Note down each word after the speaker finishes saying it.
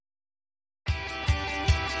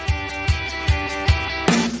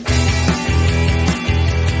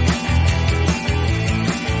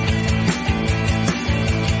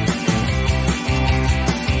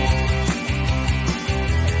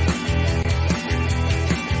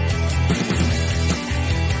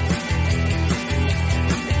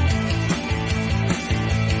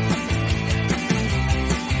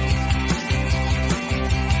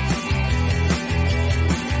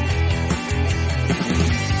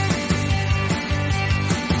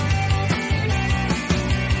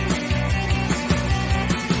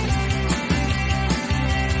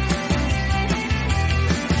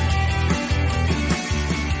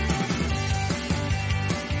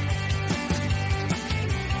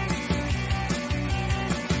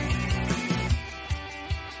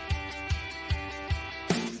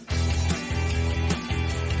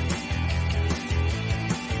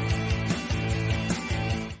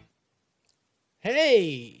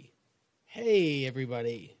Hey,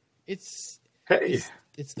 everybody! It's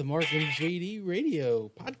the Marc and JD Radio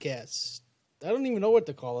podcast. I don't even know what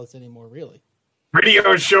to call us anymore, really.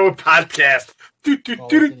 Radio show podcast.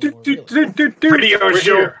 Radio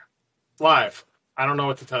show live. I don't know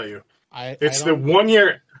what to tell you. It's the 1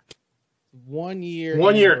 year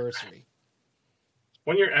anniversary.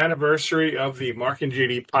 1 year anniversary of the Marc and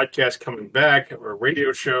JD podcast coming back, or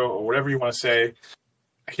radio show, or whatever you want to say.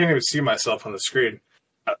 I can't even see myself on the screen.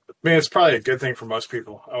 I mean, it's probably a good thing for most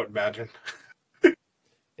people, I would imagine.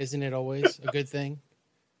 Isn't it always a good thing?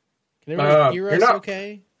 Can everybody hear us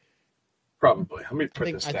okay? Probably. Let me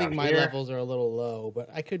put this down. I think my levels are a little low, but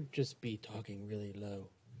I could just be talking really low.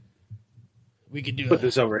 We could do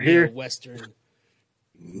this over here. Western.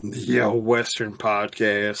 Yeah, Western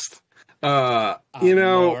podcast.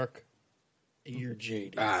 Mark, you're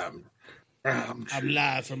JD. I'm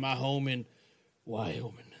live from my home in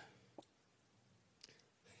Wyoming.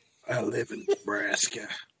 I live in Nebraska.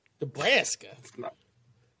 Nebraska? Why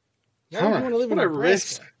do you want to live in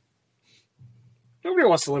Nebraska? Nobody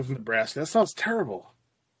wants to live in Nebraska. That sounds terrible.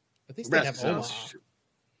 At least they have Omaha.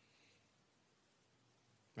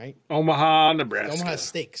 Right? Omaha, Nebraska. Omaha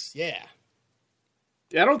steaks, yeah.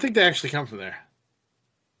 Yeah, I don't think they actually come from there.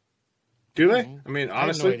 Do they? I mean,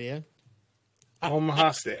 honestly. I have no idea.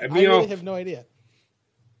 Omaha steak. I really have no idea.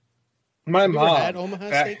 My Have you mom ever had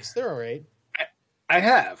Omaha steaks? They're all right. I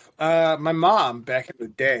have. My mom back in the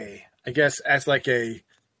day, I guess, as like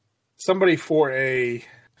somebody for a.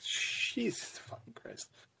 Jesus fucking Christ.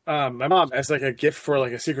 My mom, as like a gift for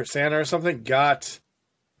like a Secret Santa or something, got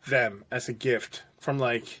them as a gift from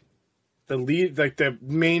like the lead, like the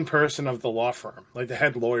main person of the law firm, like the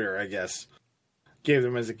head lawyer, I guess, gave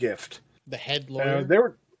them as a gift. The head lawyer? They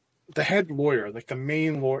were the head lawyer, like the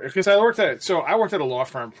main lawyer. Because I worked at a law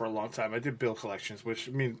firm for a long time. I did bill collections, which,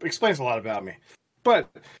 I mean, explains a lot about me. But,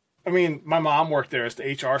 I mean, my mom worked there as the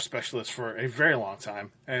HR specialist for a very long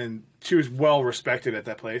time. And she was well respected at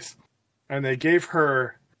that place. And they gave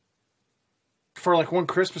her, for like one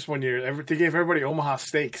Christmas one year, they gave everybody Omaha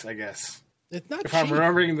steaks, I guess. It's not if cheap. I'm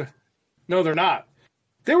remembering No, they're not.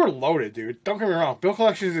 They were loaded, dude. Don't get me wrong. Bill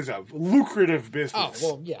collections is a lucrative business. Oh,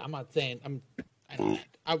 well, yeah, I'm not saying...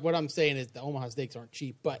 what I'm saying is the Omaha steaks aren't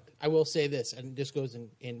cheap, but I will say this, and this goes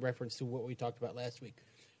in reference to what we talked about last week.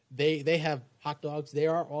 They have hot dogs. They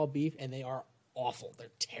are all beef, and they are awful.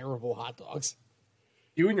 They're terrible hot dogs.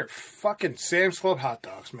 You and your fucking Sam's Club hot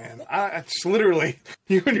dogs, man. It's literally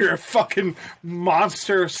you and your fucking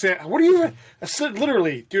monster. What are you?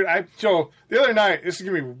 Literally, dude. So the other night, this is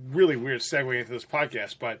gonna be a really weird segue into this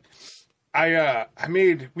podcast, but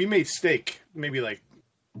we made steak maybe like,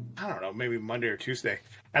 I don't know, maybe Monday or Tuesday,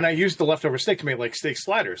 and I used the leftover steak to make like steak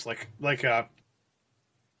sliders, like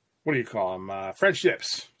what do you call them? French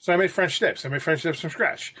dips. So I made French dips. From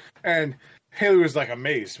scratch, and Haley was like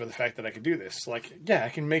amazed by the fact that I could do this. Like, yeah, I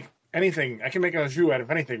can make anything. I can make a jus out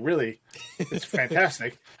of anything. Really, it's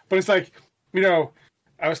fantastic. But it's like,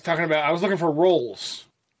 I was looking for rolls.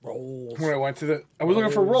 When I went to I was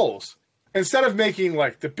looking for rolls. Instead of making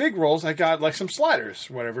like the big rolls, I got like some sliders,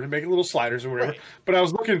 whatever, to make little sliders or whatever. Right. But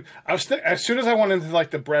as soon as I went into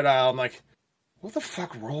like the bread aisle, I'm like, what the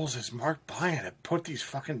fuck rolls is Mark buying to put these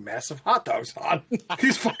fucking massive hot dogs on?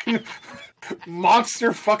 These fucking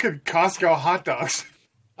monster fucking Costco hot dogs.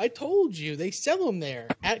 I told you, they sell them there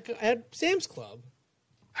at Sam's Club.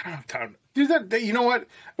 I don't have time. Dude, you know what?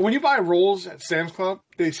 When you buy rolls at Sam's Club,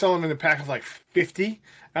 they sell them in a pack of like 50.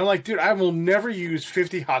 I'm like, dude, I will never use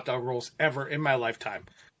 50 hot dog rolls ever in my lifetime.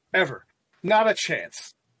 Ever. Not a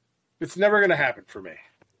chance. It's never going to happen for me.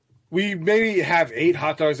 We maybe have 8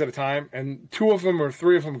 hot dogs at a time, and 2 of them or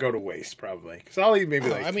 3 of them go to waste, probably. Because I'll eat maybe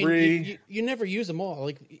 3. You never use them all.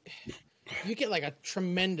 Like, you get like a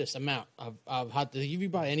tremendous amount of hot dogs. If you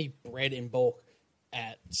buy any bread in bulk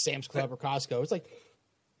at Sam's Club or Costco, it's like,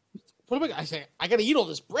 what am I say? I got to eat all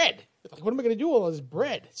this bread. Like, what am I going to do with all this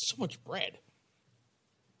bread? It's so much bread.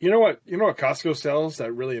 You know what Costco sells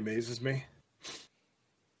that really amazes me?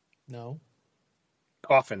 No.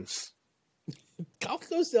 Coffins.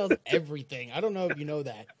 Costco sells everything. I don't know if you know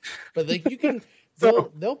that, but like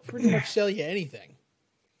they'll pretty much sell you anything.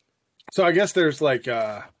 So I guess there's like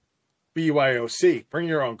BYOC, bring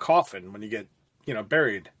your own coffin when you get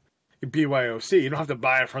buried. BYOC, you don't have to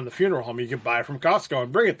buy it from the funeral home. You can buy it from Costco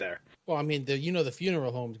and bring it there. Well, I mean, the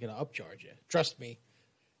funeral home's going to upcharge you. Trust me.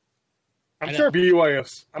 I'm sure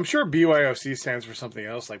BYOC stands for something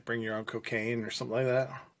else, like bring your own cocaine or something like that.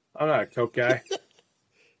 I'm not a coke guy.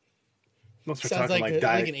 Sounds like an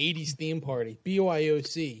 80s theme party.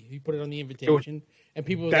 BYOC. You put it on the invitation, and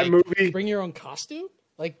people would bring your own costume?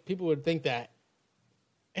 Like, people would think that.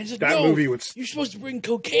 And it's like, That no, movie would. you're supposed to bring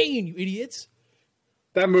cocaine, you idiots.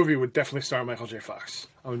 That movie would definitely star Michael J. Fox.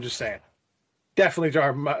 I'm just saying. Definitely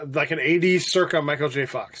star like an 80s circa Michael J.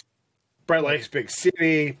 Fox. Bright Lights, Big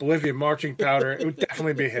City, Bolivian Marching Powder. It would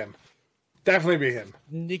definitely be him. Definitely be him.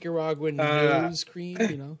 Nicaraguan nose cream,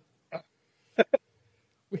 you know.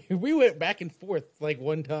 We went back and forth like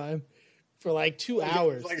one time for like 2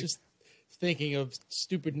 hours just thinking of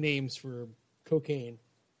stupid names for cocaine.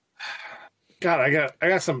 God, I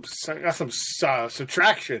got some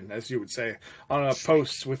subtraction, as you would say, on a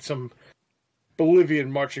post with some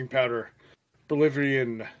Bolivian marching powder,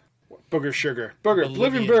 Bolivian booger sugar,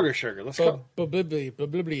 Bolivian burger sugar. Let's go.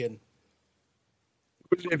 Bolivian.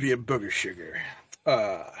 Bolivian booger sugar.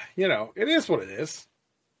 You know, it is what it is.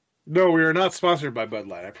 No, we are not sponsored by Bud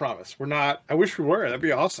Light. I promise. We're not. I wish we were. That'd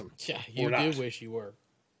be awesome. Yeah, you do wish you were.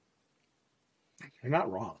 You're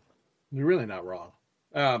not wrong. You're really not wrong.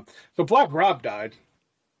 So Black Rob died.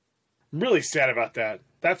 I'm really sad about that.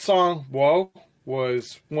 That song, Whoa,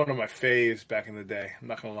 was one of my faves back in the day. I'm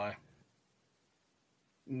not going to lie.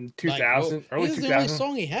 2000, like, early 2000. This is the only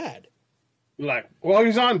song he had. Like, well, he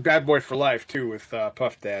was on Bad Boy for Life, too, with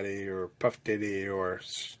Puff Daddy or Puff Diddy or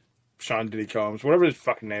Sean Diddy Combs, whatever his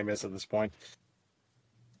fucking name is at this point.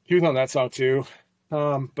 He was on that song, too.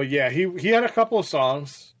 But yeah, he had a couple of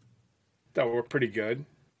songs that were pretty good.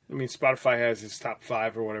 I mean, Spotify has his top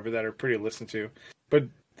 5 or whatever that are pretty to listen to. But,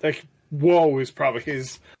 like, Whoa is probably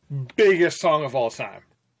his biggest song of all time.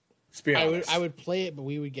 Let's be honest. I would play it, but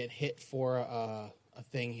we would get hit for a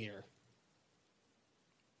thing here.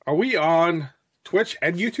 Are we on Twitch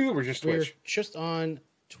and YouTube or just Twitch? We're just on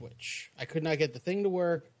Twitch. I could not get the thing to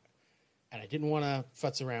work, and I didn't want to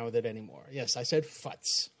futz around with it anymore. Yes, I said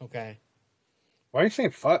futz, okay? Why are you saying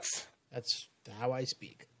futz? That's how I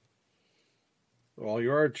speak. Well,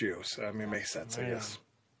 you're a Jew, so I mean, it makes sense, I guess.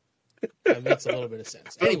 That makes a little bit of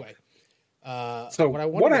sense. Anyway, so what I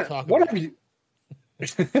wanted to talk about...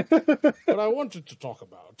 what I wanted to talk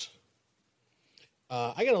about...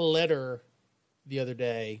 I got a letter the other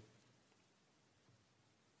day.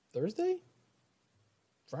 Thursday?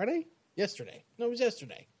 Friday? Yesterday. No, it was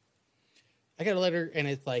yesterday. I got a letter, and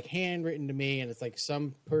it's, like, handwritten to me, and it's, like,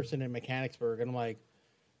 some person in Mechanicsburg, and I'm like,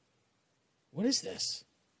 what is this?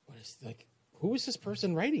 Like, who is this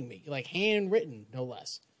person writing me? Like, handwritten, no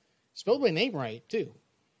less. Spelled my name right, too.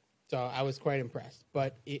 So I was quite impressed.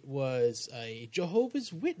 But it was a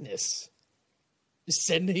Jehovah's Witness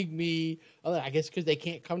sending me, I guess because they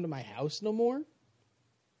can't come to my house no more.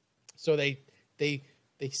 So they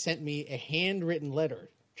sent me a handwritten letter,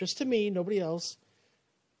 just to me, nobody else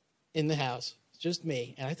in the house, just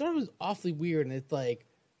me. And I thought it was awfully weird. And it's like,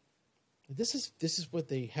 this is what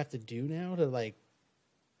they have to do now to, like,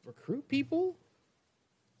 recruit people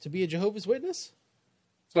to be a Jehovah's Witness?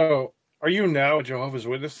 So, are you now a Jehovah's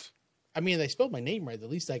Witness? I mean, they spelled my name right. The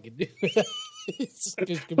least I could do is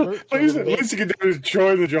just convert. The least you can do is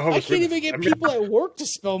join the Jehovah's Witness. I can't even get people at work to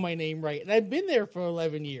spell my name right, and I've been there for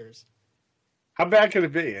 11 years. How bad could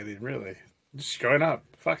it be? I mean, really, just join up.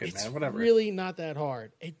 Fuck it, man. Whatever. It's really not that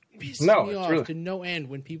hard. It pisses me off to no end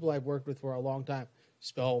when people I've worked with for a long time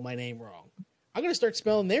spell my name wrong. I'm gonna start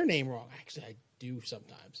spelling their name wrong. Actually, I do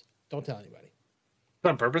sometimes. Don't tell anybody.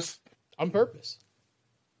 On purpose? On purpose.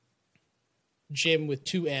 Jim with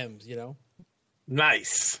 2 M's, you know?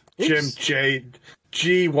 Nice. Oops. Jim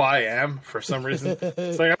Gym for some reason.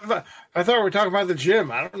 It's like, I thought we were talking about the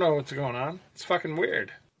gym. I don't know what's going on. It's fucking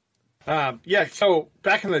weird. Yeah, so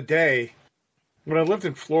back in the day, when I lived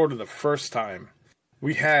in Florida the first time,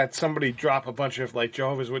 we had somebody drop a bunch of, like,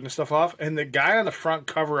 Jehovah's Witness stuff off, and the guy on the front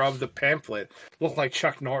cover of the pamphlet looked like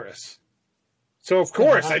Chuck Norris. So, of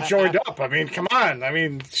course, I joined up. I mean, come on. I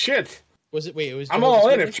mean, shit. Was it? Wait, it was. I'm all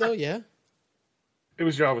in. Witness, though? Yeah. It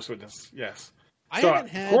was Jehovah's Witness. Yes. I haven't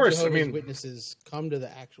had Jehovah's Witnesses come to the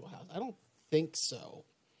actual house. I don't think so.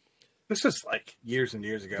 This is like years and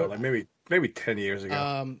years ago, but, like maybe 10 years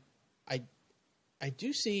ago. I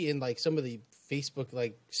do see in like some of the Facebook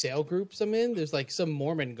like sale groups I'm in, there's like some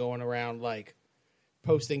Mormon going around like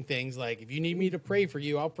posting things like, if you need me to pray for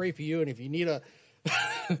you, I'll pray for you, and if you need a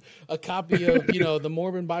a copy of, you know, the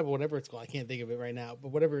Mormon Bible, whatever it's called, I can't think of it right now, but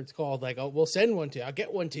whatever it's called, like, we'll send one to you. I'll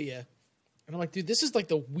get one to you. And I'm like, dude, this is like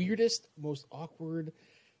the weirdest, most awkward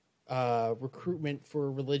recruitment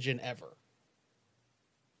for religion ever.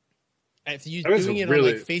 If you're doing it on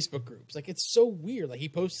like Facebook groups, like, it's so weird. Like, he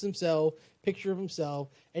posts himself, picture of himself,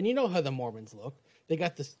 and you know how the Mormons look. They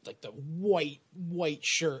got this like the white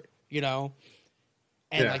shirt, you know,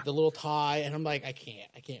 and like the little tie, and I'm like, I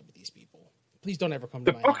can't with these people. Please don't ever come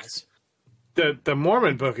to my house. The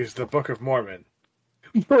Mormon book is the Book of Mormon.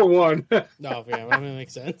 For one. No, yeah, that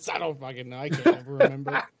makes sense. I don't fucking know. I can't ever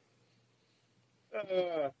remember.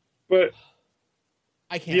 But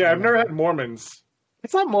I can't. yeah, remember. I've never had Mormons. I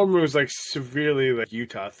thought Mormon was like severely like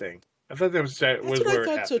Utah thing. I thought that was That's what where I it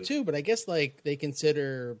thought so happened. too. But I guess like they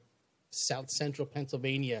consider South Central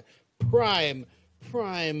Pennsylvania prime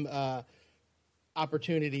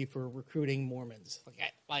opportunity for recruiting Mormons.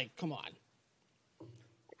 Like, come on.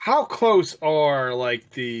 How close are like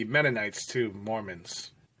the Mennonites to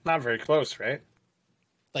Mormons? Not very close, right?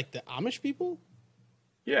 Like the Amish people?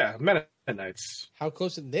 Yeah, Mennonites. How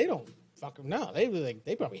close? They don't fucking know.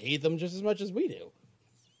 They probably hate them just as much as we do.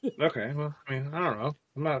 Okay, well, I mean, I don't know.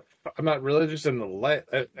 I'm not religious in the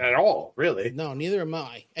at all, really. No, neither am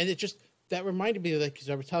I. And it just that reminded me, like, because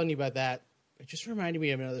I was telling you about that. It just reminded me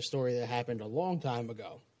of another story that happened a long time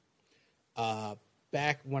ago.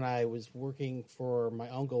 Back when I was working for my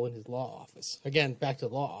uncle in his law office. Again, back to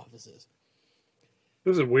law offices.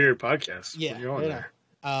 This is a weird podcast. Yeah, What are you on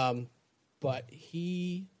there? But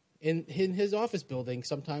he in his office building,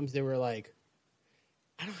 sometimes they were like,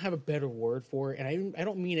 I don't have a better word for it, and I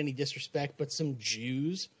don't mean any disrespect, but some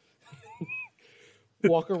Jews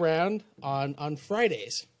walk around on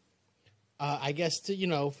Fridays. I guess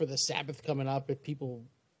for the Sabbath coming up, if people,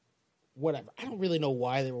 whatever. I don't really know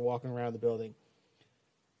why they were walking around the building.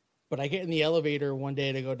 But I get in the elevator one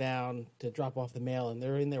day to go down to drop off the mail, and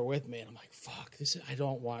they're in there with me, and I'm like, fuck, I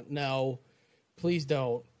don't want, no, please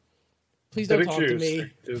don't. Please don't talk to me.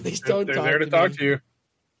 Please don't talk to me. They're there to talk to you.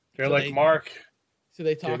 They're like, Mark. So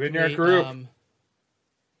they talk to me. Your group.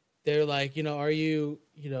 They're like, are you,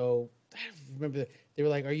 I don't remember. They were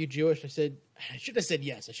like, are you Jewish? I said, I should have said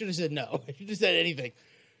yes. I should have said no. I should have said anything.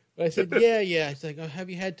 But I said, yeah. It's like, oh, have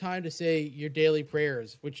you had time to say your daily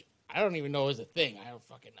prayers? Which I don't even know is a thing. I don't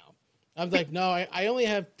fucking know. I was like, no, I only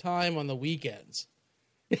have time on the weekends.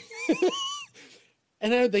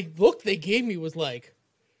 And the look they gave me was like,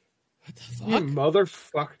 what the fuck?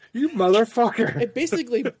 You motherfucker. It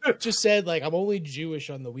basically just said, like, I'm only Jewish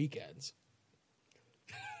on the weekends.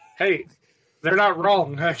 Hey, they're not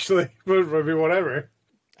wrong, actually. But I mean, whatever.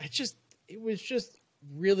 It was just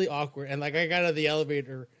really awkward. And, like, I got out of the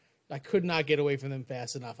elevator. I could not get away from them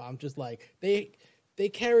fast enough. I'm just like, they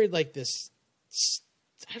carried, like, this,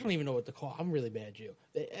 I don't even know what to call it. I'm a really bad Jew.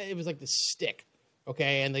 It was like this stick,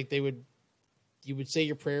 okay? And, like, you would say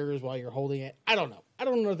your prayers while you're holding it. I don't know. I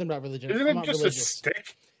don't know nothing about religion. Isn't I'm it not just religious. a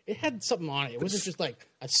stick? It had something on it. It wasn't just like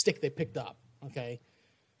a stick they picked up. Okay.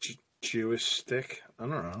 Jewish stick? I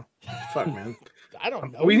don't know. Fuck, man. I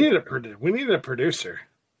don't know. We need a producer.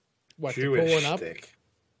 What, Jewish to pull one up? stick.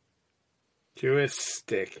 Jewish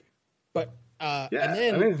stick. But yeah, and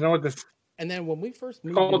then I didn't know what this. And then when we first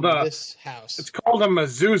moved into this house, it's called a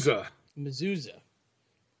mezuzah. Mezuzah.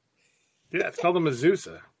 Yeah, it's called a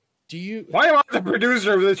mezuzah. Why am I the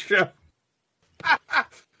producer of this show?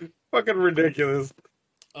 Fucking ridiculous.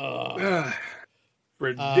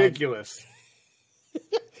 Ridiculous.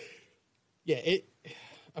 Yeah,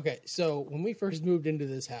 okay, so when we first moved into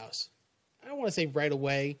this house, I don't want to say right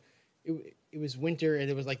away, it was winter and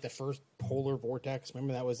it was like the first polar vortex.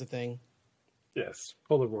 Remember that was the thing? Yes,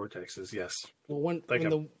 polar vortexes, yes. Well, when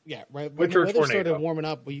the weather tornado started warming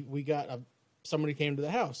up, we got somebody came to the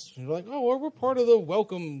house. And we're like, oh, we're part of the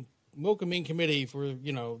welcoming committee for,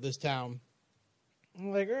 this town.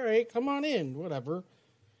 I'm like, all right, come on in, whatever.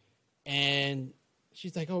 And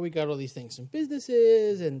she's like, oh, we got all these things, some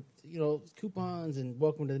businesses and, coupons and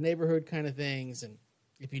welcome to the neighborhood kind of things. And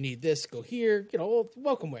if you need this, go here,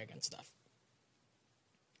 welcome wagon stuff.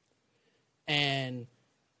 And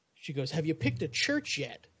she goes, have you picked a church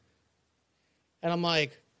yet? And I'm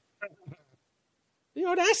like, the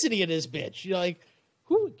audacity of this bitch. Like,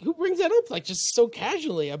 who brings that up, like, just so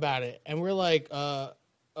casually about it? And we're like,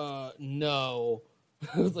 no.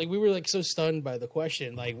 Like, we were, like, so stunned by the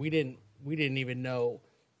question. Like, we didn't even know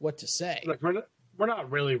what to say. Like, we're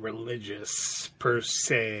not really religious, per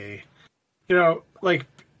se. Like,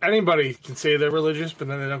 anybody can say they're religious, but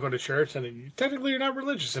then they don't go to church, and technically you're not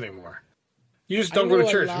religious anymore. You just don't go to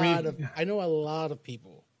church. I know a lot of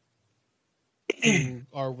people who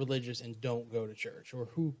are religious and don't go to church, or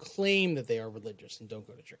who claim that they are religious and don't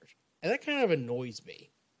go to church. And that kind of annoys me.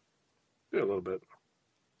 Yeah, a little bit.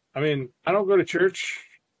 I mean, I don't go to church.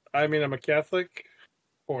 I mean, I'm a Catholic,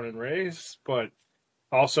 born and raised, but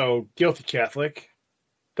also guilty Catholic.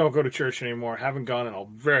 Don't go to church anymore. Haven't gone in a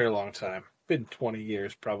very long time. Been 20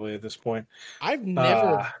 years probably at this point. I've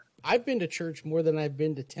been to church more than I've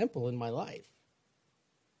been to temple in my life.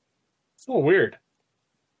 It's a little weird.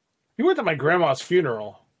 You went to my grandma's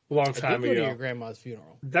funeral a long time ago. I did go to your grandma's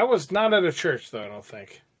funeral. That was not at a church, though, I don't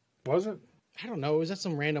think. Was it? I don't know. It was at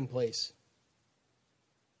some random place.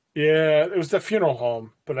 Yeah, it was the funeral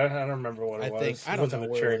home, but I don't remember what I it think was. I It don't know wasn't a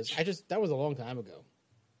where it was. church. That was a long time ago.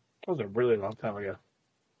 That was a really long time ago.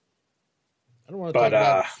 I don't want to talk But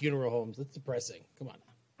about funeral homes. That's depressing. Come on.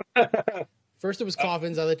 First it was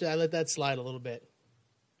coffins. I let that slide a little bit.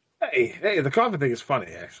 hey, the coffin thing is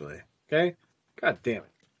funny, actually. Okay, God damn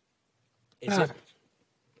it. Is it?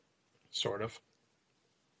 Sort of.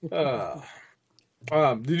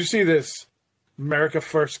 Did you see this America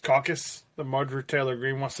First caucus that Marjorie Taylor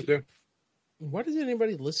Greene wants to do? Why does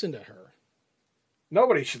anybody listen to her?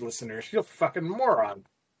 Nobody should listen to her. She's a fucking moron.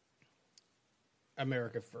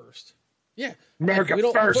 America first. Yeah, America we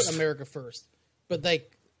don't first. put America first, but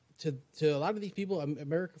like to a lot of these people,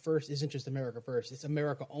 America first isn't just America first; it's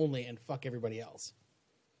America only, and fuck everybody else.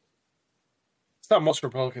 It's not most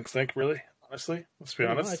Republicans think, really. Honestly, let's be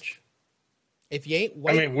honest. Much. If you ain't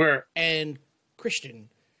white we're and Christian,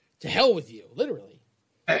 to hell with you, literally.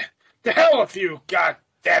 To hell with you, God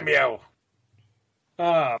damn you.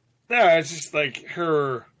 No, it's just like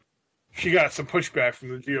her. She got some pushback from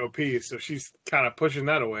the GOP, so she's kind of pushing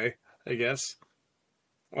that away, I guess.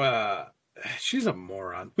 She's a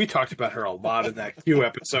moron. We talked about her a lot in that Q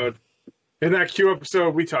episode. In that Q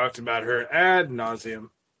episode, we talked about her ad nauseum.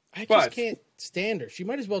 I just can't stand her. She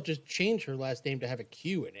might as well just change her last name to have a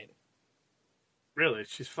Q in it. Really,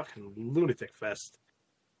 she's fucking lunatic fest.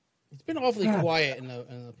 It's been awfully quiet in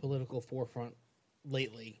the political forefront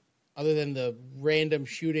lately, other than the random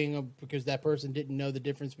shooting because that person didn't know the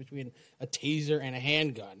difference between a taser and a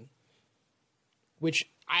handgun, which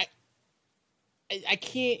I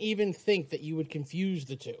can't even think that you would confuse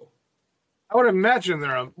the two. I would imagine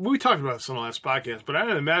they're on. We talked about this on the last podcast, but I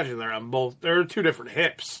would imagine they're on both. They're two different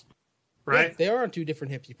hips, right? Yeah, they are on two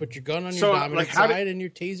different hips. You put your gun on your dominant side and your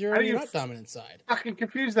taser on your not dominant side. Fucking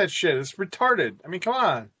confuse that shit. It's retarded. I mean, come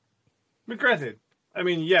on. But granted, I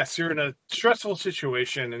mean, yes, you're in a stressful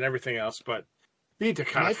situation and everything else, but you need to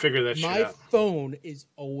kind of figure that shit out. My phone is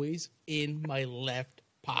always in my left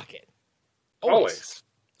pocket. Always.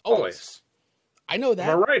 I know that.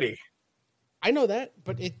 I'm a righty. I know that,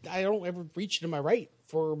 but I don't ever reach to my right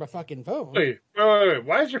for my fucking phone. Wait.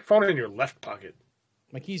 Why is your phone in your left pocket?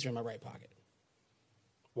 My keys are in my right pocket.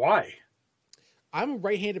 Why? I'm a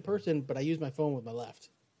right-handed person, but I use my phone with my left.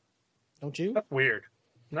 Don't you? That's weird.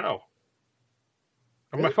 No.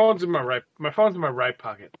 Really? My phone's in my right. My phone's in my right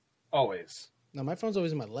pocket. Always. No, my phone's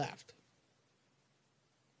always in my left.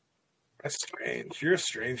 That's strange. You're a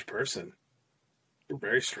strange person. You're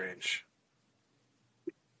very strange.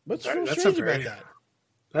 What's so strange about that?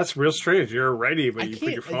 That's real strange. You're a righty, but you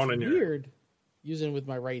put your phone in your... It's weird using with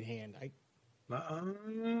my right hand.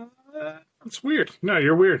 It's weird. No,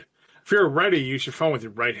 you're weird. If you're a righty, you use your phone with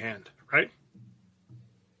your right hand, right?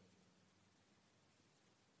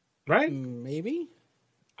 Right? Maybe.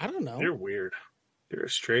 I don't know. You're weird. You're a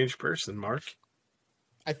strange person, Mark.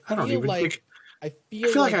 I feel like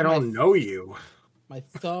I don't know you. My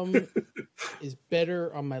thumb is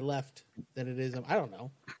better on my left than it is on... I don't know.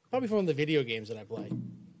 Probably from the video games that I play.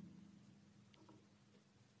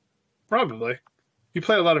 Probably. You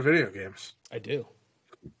play a lot of video games. I do.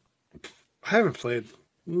 I haven't played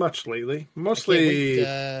much lately. Mostly...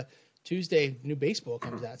 Tuesday, new baseball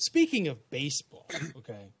comes out. Speaking of baseball,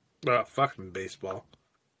 okay. Fucking baseball.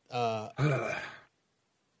 I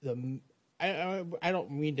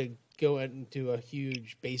don't mean to go into a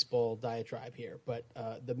huge baseball diatribe here, but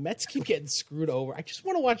the Mets keep getting screwed over. I just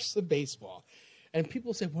want to watch some baseball. And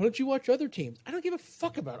people say, why don't you watch other teams? I don't give a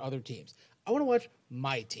fuck about other teams. I want to watch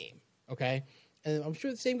my team, okay? And I'm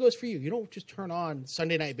sure the same goes for you. You don't just turn on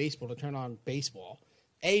Sunday Night Baseball to turn on baseball.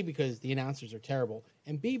 A, because the announcers are terrible,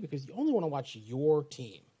 and B, because you only want to watch your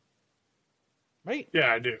team. Right?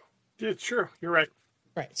 Yeah, I do. Yeah, sure. You're right.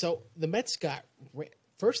 Right. So the Mets got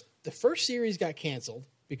the first series got canceled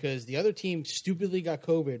because the other team stupidly got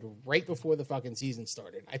COVID right before the fucking season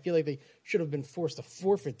started. I feel like they should have been forced to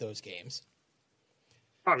forfeit those games.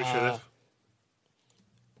 Probably should have.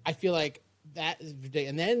 I feel like that is ridiculous.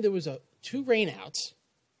 And then there was two rainouts.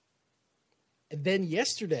 And then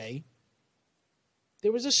yesterday,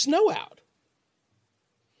 there was a snow out.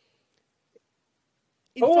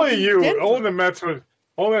 Only the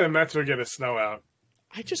Mets would get a snow out.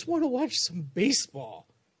 I just want to watch some baseball.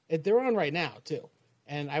 They're on right now, too.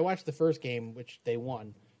 And I watched the first game, which they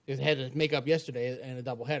won. Because they had to make up yesterday in a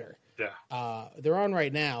doubleheader. Yeah. They're on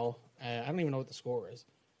right now. I don't even know what the score is.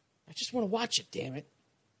 I just want to watch it, damn it.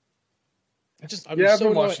 I'm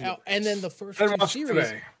so annoyed. And then the first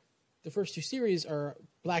two series are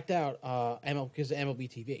blacked out because of MLB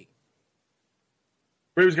TV.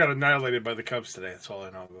 Braves got annihilated by the Cubs today. That's all I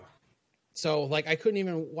know about. So, I couldn't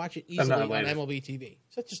even watch it easily on MLB TV.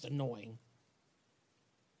 So that's just annoying.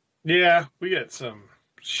 Yeah, we get some.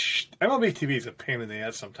 MLB TV is a pain in the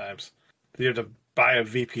ass sometimes. You have to buy a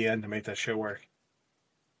VPN to make that shit work.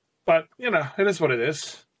 But, it is what it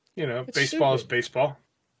is. It's Baseball is stupid. baseball.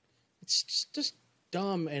 It's just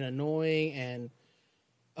dumb and annoying, and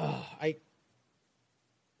I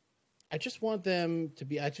just want them to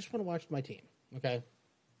be. I just want to watch my team. Okay,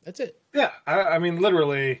 that's it. Yeah, I mean,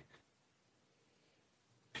 literally.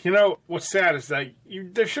 What's sad is that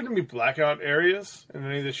there shouldn't be blackout areas in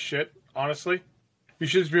any of this shit, honestly. You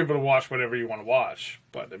should just be able to watch whatever you want to watch.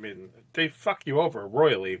 But, I mean, they fuck you over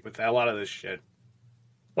royally with a lot of this shit.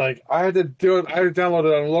 Like, I had to download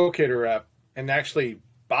it on a locator app and actually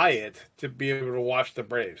buy it to be able to watch the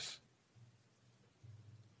Braves.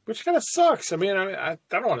 Which kind of sucks. I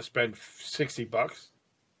don't want to spend $60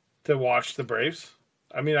 to watch the Braves.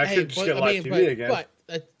 I mean, I could just get live TV again. But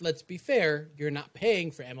let's be fair. You're not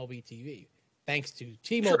paying for MLB TV, thanks to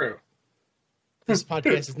T-Mobile. True. This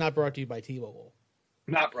podcast is not brought to you by T-Mobile.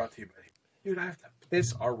 Not brought to you by. Dude, I have to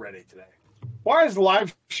piss already today. Why is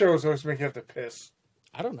live shows always make you have to piss?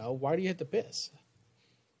 I don't know. Why do you have to piss?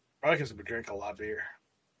 Probably because I've been drinking a lot of beer.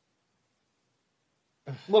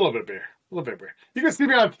 A little bit of beer. A little bit of beer. You can see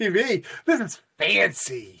me on TV. This is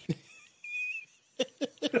fancy.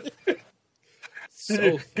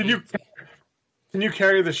 Can you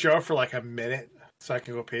carry the show for like a minute so I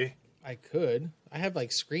can go pee? I could. I have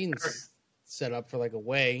like screens set up for like a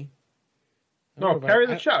way. No, carry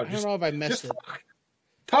the show. I don't know if I messed it.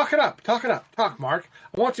 Talk it up. Talk, Mark.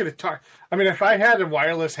 I want you to talk. I mean, if I had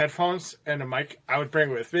wireless headphones and a mic, I would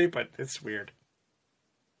bring it with me, but it's weird.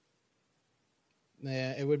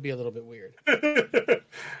 Yeah, it would be a little bit weird. All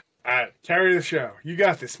right, carry the show. You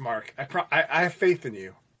got this, Mark. I have faith in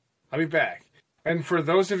you. I'll be back. And for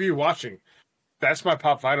those of you watching, that's my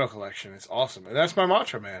Pop Vinyl collection. It's awesome. And that's my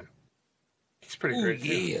Macho Man. He's pretty great,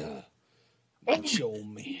 too. Yeah. Macho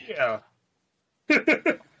Man. Yeah.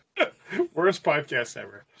 Worst podcast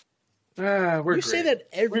ever. We're you great. say that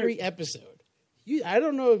every episode. I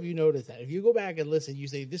don't know if you noticed that. If you go back and listen, you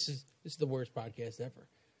say this is the worst podcast ever.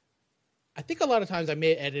 I think a lot of times I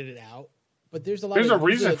may edit it out, but there's a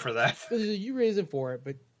reason for that. There's a reason for it,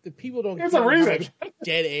 but the people don't. There's a reason. How much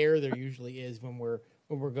dead air there usually is when we're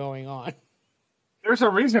going on. There's a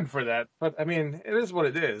reason for that, but I mean, it is what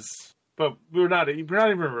it is. But we're not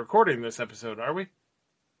even recording this episode, are we?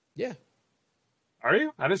 Yeah. Are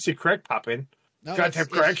you? I didn't see Craig pop in. No, Goddamn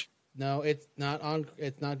Craig. No, it's not on.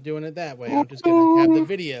 It's not doing it that way. I'm just gonna have the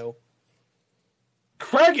video.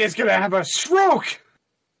 Craig is gonna have a stroke.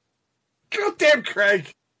 Goddamn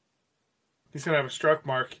Craig. He's gonna have a stroke,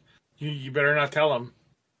 Mark. You better not tell him.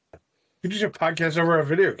 You do your podcast over on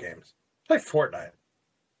video games. Play Fortnite.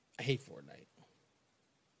 I hate Fortnite.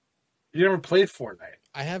 You never played Fortnite.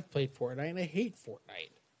 I have played Fortnite, and I hate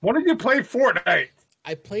Fortnite. When did you play Fortnite?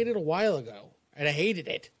 I played it a while ago, and I hated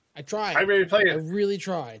it. I tried. I really played it. I really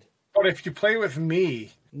tried. But if you play with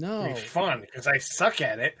me, no, it'll be fun because I suck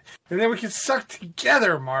at it, and then we can suck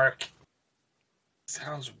together, Mark.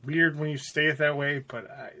 Sounds weird when you say it that way, but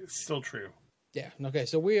it's still true. Yeah. Okay.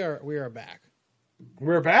 So we are back.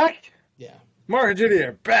 We're back. Yeah. Mark and Judy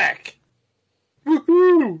are back.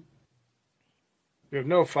 Woohoo! We have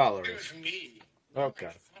no followers.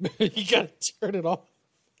 Okay. You gotta turn it off.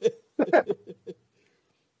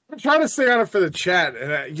 I'm trying to stay on it for the chat,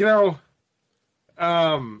 and we'll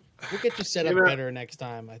get you set up better next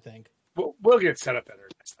time. I think we'll get set up better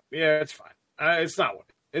next time. Yeah, it's fine.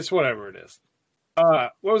 It's whatever it is.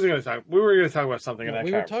 What was I going to talk? We were going to talk about something.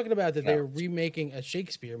 We were talking about that they were remaking a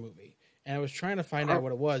Shakespeare movie, and I was trying to find out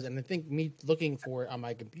what it was, and I think me looking for it on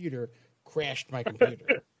my computer crashed my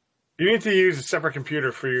computer. You need to use a separate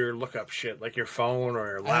computer for your lookup shit, like your phone or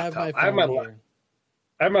your laptop. I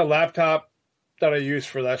have my laptop that I use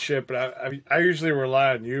for that shit, but I usually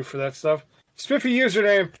rely on you for that stuff. Spiffy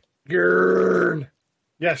username. Gurn.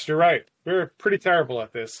 Yes, you're right. We're pretty terrible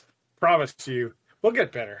at this. Promise to you. We'll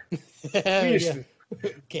get better.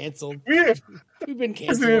 Canceled. We've been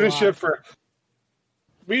canceled.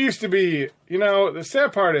 We used to be, the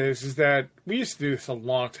sad part is that we used to do this a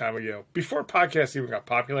long time ago. Before podcasts even got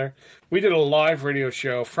popular, we did a live radio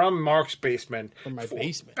show from Mark's basement. From my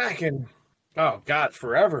basement. Back in,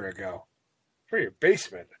 forever ago. For your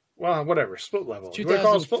basement. Well, whatever, split level.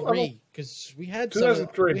 2003, because we had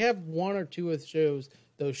 2003. We have one or two of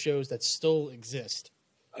those shows that still exist.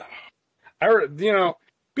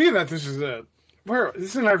 Being that this is an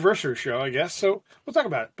anniversary show, I guess, so we'll talk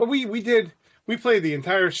about it. But we played the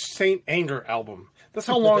entire Saint Anger album. That's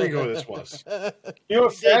how long ago this was. You know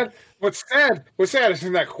what's sad? What's sad is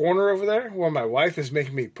in that corner over there where my wife is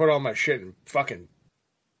making me put all my shit in fucking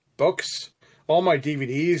books. all my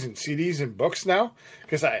DVDs and CDs and books now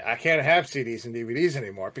because I can't have CDs and DVDs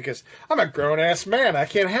anymore because I'm a grown ass man. I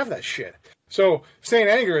can't have that shit. So Saint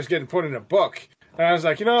Anger is getting put in a book, and I was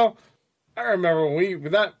like, I remember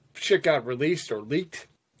when that shit got released or leaked,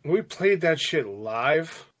 we played that shit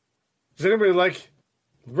live. Does anybody like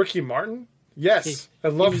Ricky Martin? Yes, I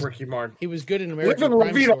love Ricky Martin. He was good in American Live in La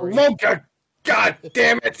Crime Vida Story. Loca. God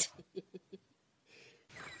damn it!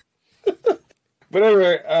 But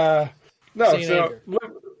anyway, no. Saint so Anger.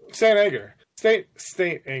 Saint Anger,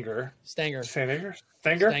 Saint Anger, Stanger. Saint Anger,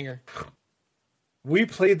 Stanger. Stanger. We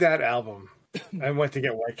played that album and went to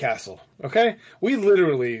get White Castle. Okay, we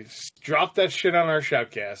literally dropped that shit on our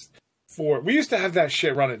shoutcast. We used to have that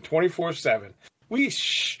shit running 24/7. We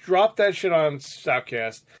dropped that shit on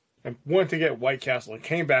shoutcast and went to get White Castle and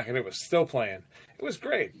came back and it was still playing. It was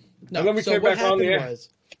great. No, and then we so came what back on the air. happened was,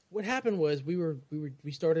 what happened was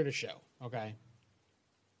we started a show, okay,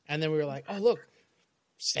 and then we were like, oh look,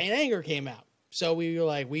 Saint Anger came out. So we were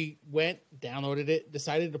like, we went, downloaded it,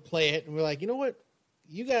 decided to play it, and we're like, you know what,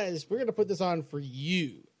 you guys, we're gonna put this on for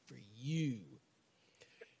you,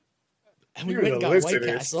 and we went and got White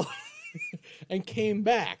Castle, and came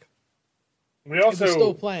back. We also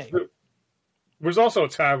still playing. There was also a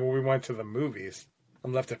time when we went to the movies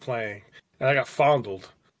and left it playing, and I got fondled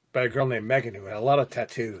by a girl named Megan who had a lot of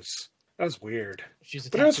tattoos. That was weird. She's a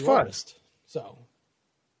but it was tattoo fun. artist, so.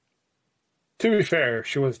 To be fair,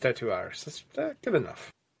 she was a tattoo artist. That's good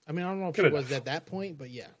enough. I mean, I don't know if Good she was enough. at that point,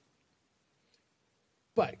 but yeah.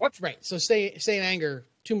 But What? right, so Saint Anger,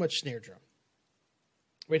 too much snare drum.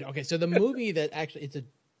 Wait, okay, so the movie that actually it's a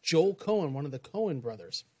Joel Coen, one of the Coen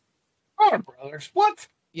brothers. Oh, brothers. What?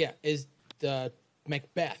 Yeah, is the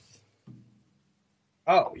Macbeth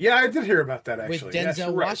Oh, yeah, I did hear about that actually. with Yes, Denzel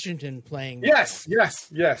you're right. Washington playing. Yes. You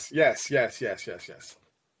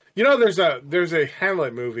know, there's a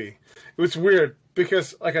Hamlet movie. It was weird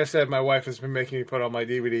because, like I said, my wife has been making me put all my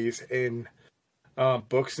DVDs in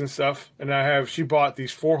books and stuff, and she bought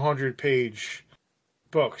these 400-page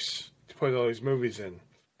books to put all these movies in,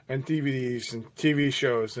 and DVDs and TV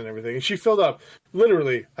shows and everything. And she filled up,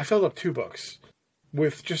 literally, I filled up 2 books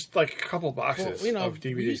with just like a couple boxes Well, of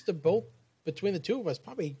DVDs. we used to both, between the two of us,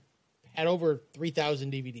 probably had over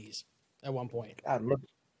 3,000 DVDs at one point. God,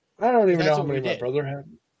 I don't even That's know how what we many my did. brother had.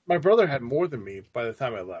 My brother had more than me by the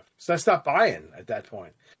time I left, so I stopped buying at that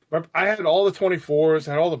point. I had all the 24s,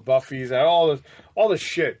 I had all the Buffys, I had all the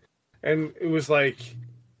shit, and it was like,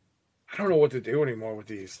 I don't know what to do anymore with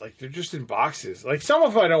these. Like, they're just in boxes. Like, some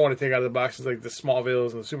of them I don't want to take out of the boxes, like the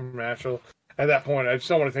Smallvilles and the Supernatural. At that point, I just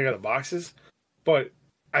don't want to take out the boxes. But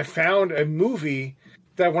I found a movie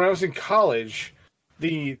that when I was in college,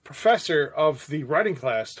 the professor of the writing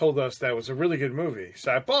class told us that was a really good movie.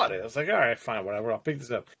 So I bought it. I was like, all right, fine, whatever. I'll pick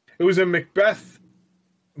this up. It was a Macbeth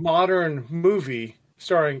modern movie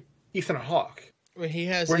starring Ethan Hawke. Where he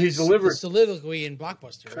has Where he his delivered- soliloquy in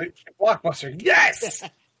Blockbuster. Right? Blockbuster. Yes!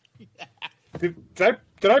 Did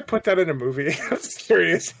I put that in a movie? I'm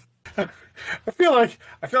serious. I feel like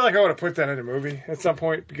I want to put that in a movie at some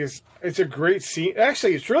point because it's a great scene.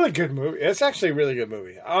 Actually, it's a really good movie. It's actually a really good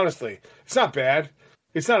movie. Honestly, it's not bad.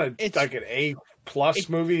 It's not like an A+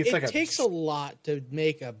 movie. It's it like takes a lot to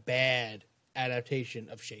make a bad adaptation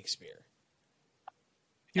of Shakespeare.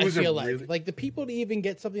 I feel like the people to even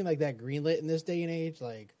get something like that greenlit in this day and age,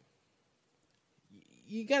 like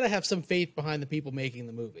you got to have some faith behind the people making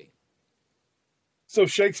the movie. So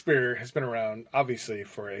Shakespeare has been around, obviously,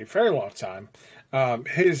 for a very long time.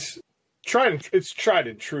 It's tried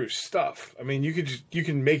and true stuff. I mean, you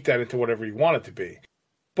can make that into whatever you want it to be,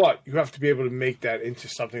 but you have to be able to make that into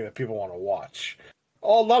something that people want to watch. A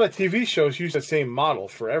lot of TV shows use the same model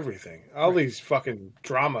for everything. All these fucking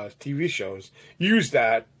drama TV shows use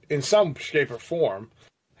that in some shape or form.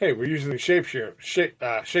 Hey, we're using the Shakespeare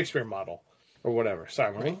model or whatever.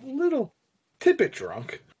 Sorry, I'm a little tidbit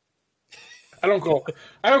drunk. I don't go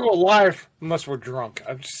live unless we're drunk.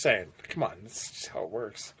 I'm just saying. Come on, that's just how it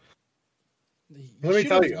works. Let me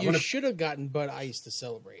tell you, you should have gotten Bud Ice to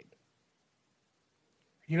celebrate.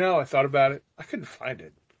 You know, I thought about it. I couldn't find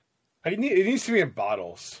it. It needs to be in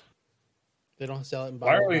bottles. They don't sell it in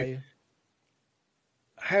Why are bottle we- value.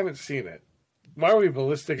 I haven't seen it. Why are we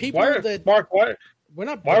ballistic? People that- Mark? Why? We're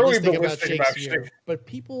not Why are we ballistic about ballistic about Shakespeare, Shakespeare? but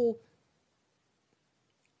people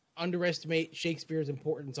underestimate Shakespeare's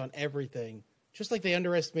importance on everything, just like they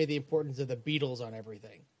underestimate the importance of the Beatles on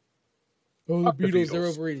everything. Oh, Fuck the Beatles, they're Beatles.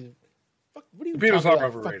 overrated. Fuck, what are you The Beatles talking are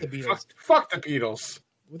about? overrated. Fuck the Beatles. Fuck the Beatles.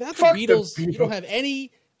 Without fuck the the Beatles, you don't Beatles. have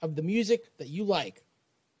any of the music that you like.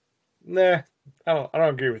 Nah, I don't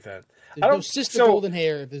agree with that. There's I no don't. Sister so, Golden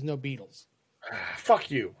Hair if there's no Beatles.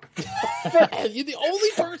 Fuck you. You're the only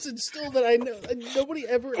person still that I know. Nobody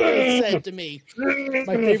ever said to me,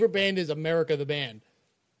 my favorite band is America the Band.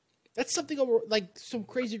 That's something like some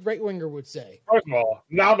crazy right winger would say. First of all,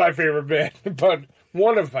 not my favorite band, but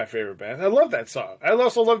one of my favorite bands. I love that song. I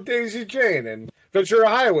also love Daisy Jane and Ventura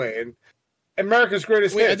Highway and America's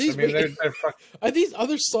Greatest Hits. Are these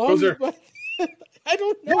other songs? I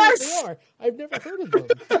don't know what they are. I've never heard of them.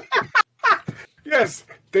 Yes,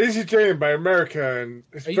 Daisy Jane by America and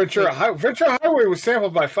Ventura Highway was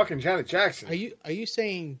sampled by fucking Janet Jackson. Are you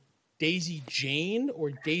saying Daisy Jane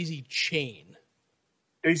or Daisy Chain?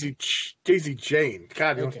 Daisy Jane.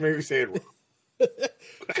 God, you made me say it wrong.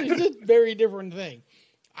 It's a very different thing.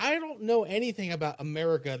 I don't know anything about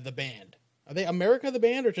America the Band. Are they America the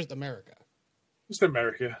Band or just America? Just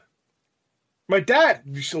America. My dad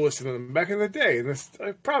used to listen to them back in the day, and this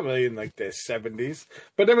probably in like the 70s.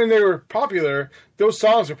 But I mean, they were popular. Those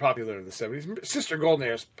songs were popular in the 70s. Sister Golden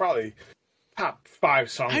Hair is probably top 5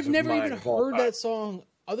 songs. I've never even heard that song,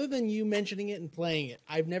 other than you mentioning it and playing it.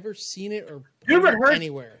 I've never seen it or heard it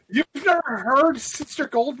anywhere. You've never heard Sister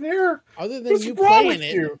Golden Hair? Other than you playing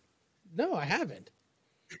it. No, I haven't.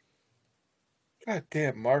 God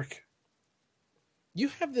damn, Mark. You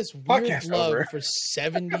have this weird love for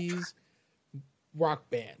 70s rock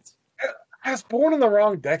bands. I was born in the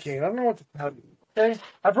wrong decade. I don't know what to tell you. Okay?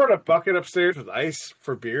 I brought a bucket upstairs with ice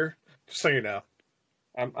for beer, just so you know.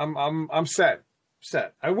 I'm set.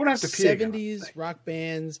 I wouldn't have to pee 70s rock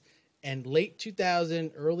bands and late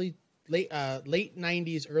 90s,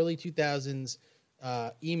 early 2000s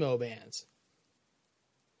emo bands.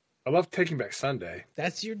 I love Taking Back Sunday.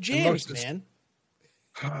 That's your jams, man.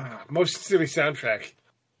 Motion City soundtrack.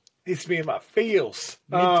 Hits me in my feels.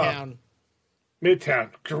 Midtown,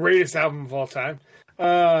 greatest album of all time.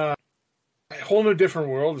 A Whole New Different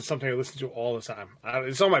World is something I listen to all the time.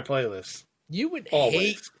 It's on my playlist. You would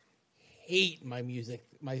hate my music,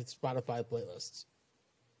 my Spotify playlists.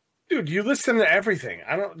 Dude, you listen to everything.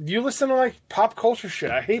 You listen to like pop culture shit.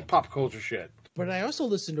 I hate pop culture shit. But I also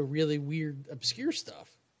listen to really weird, obscure stuff.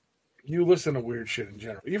 You listen to weird shit in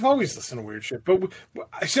general. You've always listened to weird shit. But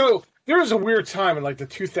so there was a weird time in like the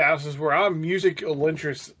 2000s where our musical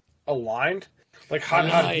interests aligned. Like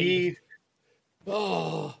Hot Heat.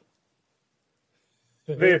 Oh.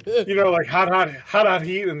 Like Hot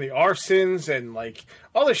Heat and the Arsons and like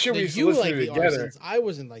all the shit we used to listen to together. Arsons. I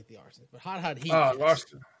wasn't like the Arsons, but Hot Heat.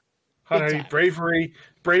 Hot Heat, Bravery,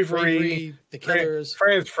 The Killers,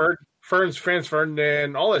 Franz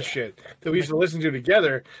Ferdinand, all that shit that we used to listen to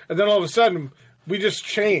together. And then all of a sudden, we just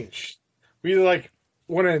changed. We like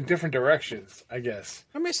went in different directions, I guess.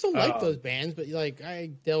 I mean, I still like those bands, but like I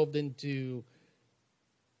delved into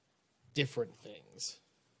different things.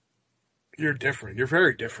 You're different. You're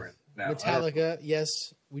very different now. Metallica,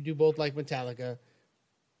 yes, we do both like Metallica.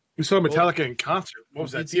 We saw Metallica in concert. What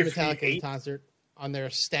was that? Metallica in concert on their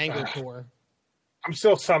Stanger tour. I'm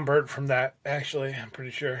still sunburned from that. Actually, I'm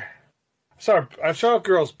pretty sure. I saw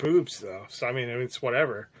girls' boobs though, so I mean it's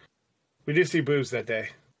whatever. We did see boobs that day.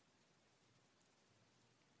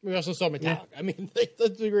 We also saw Metallica. Yeah. I mean,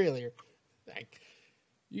 let's be real here.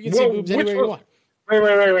 You can see boobs anywhere you want.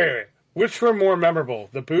 Wait. Which were more memorable,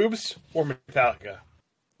 the boobs or Metallica?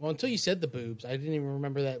 Well, until you said the boobs, I didn't even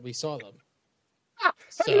remember that we saw them.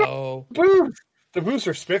 So boobs. The boobs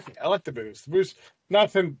are spiffy. I like the boobs. The boobs,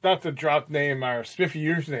 not to drop name our spiffy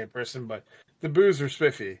username person, but the boobs were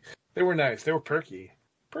spiffy. They were nice. They were perky.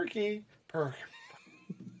 Perk.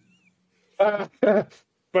 But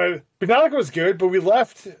Metallica was good, but we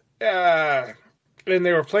left, and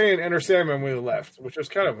they were playing Enter Sandman when we left, which was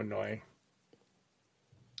kind of annoying.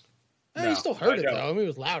 You still heard it, though. I mean, it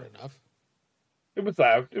was loud enough. It was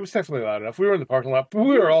loud. It was definitely loud enough. We were in the parking lot, but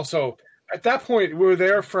we were also, at that point, we were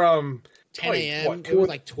there from 10 a.m. It was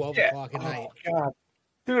like 12 o'clock at night. God.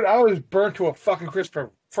 Dude, I was burnt to a fucking crisp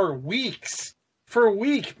for weeks. For a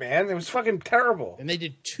week, man. It was fucking terrible. And they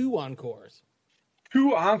did 2 encores.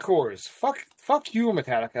 2 encores. Fuck you,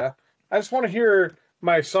 Metallica. I just want to hear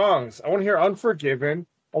my songs. I want to hear Unforgiven.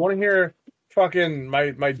 I want to hear fucking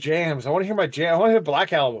my jams. I want to hear my jam. I want to hear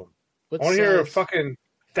Black Album. I want to hear fucking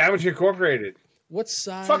Damage Incorporated. What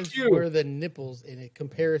size were the nipples in a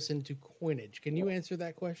comparison to coinage? Can you answer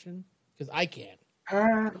that question? Because I can't.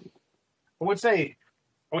 I would say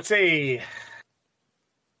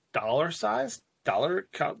dollar size, dollar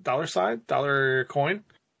sign, dollar coin.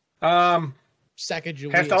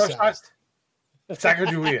 Sacagawea half dollar size.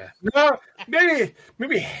 Sacagawea. No,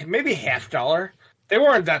 maybe half dollar. They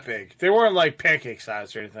weren't that big. They weren't like pancake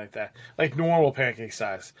size or anything like that. Like normal pancake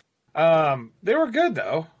size. They were good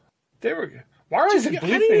though. They were good. Why is it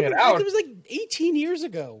bleeping it out? It was like 18 years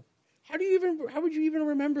ago. How would you even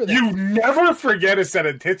remember that? You never forget a set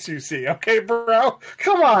of tits you see, okay, bro?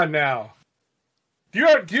 Come on now. Do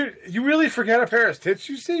you really forget a pair of tits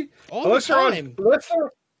you see? All the time.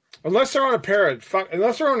 Unless they're on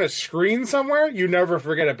unless they're on a screen somewhere, you never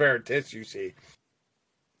forget a pair of tits you see.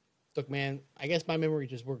 Look, man, I guess my memory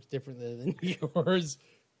just works differently than yours.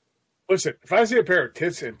 Listen, if I see a pair of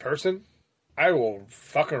tits in person, I will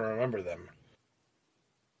fucking remember them.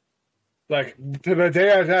 Like, to the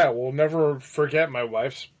day I die, I will never forget my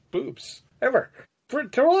wife's boobs. Ever. Till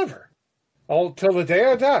the day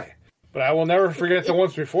I die. But I will never forget the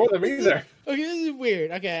ones before them either. Okay, this is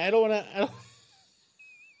weird. Okay, I don't want to...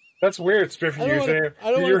 That's weird, Spiffy. I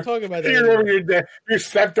don't want to talk about that. You remember your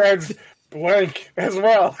stepdad's blank as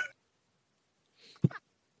well.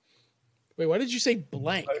 Wait, why did you say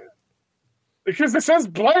blank? Because it says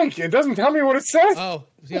blank. It doesn't tell me what it says. Oh,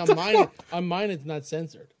 see, on mine it's not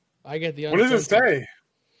censored. I get the uncensored. What does it say?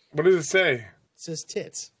 What does it say? It says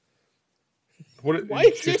tits. Why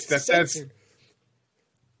is it censored?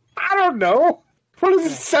 I don't know. What is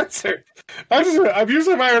it censored? I'm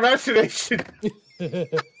using my imagination.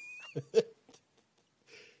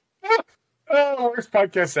 Oh, worst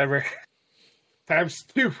podcast ever. Times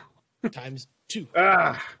 2. Times 2.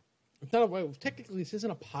 It's not technically, this isn't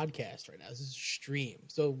a podcast right now. This is a stream.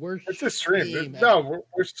 So it's a stream. No,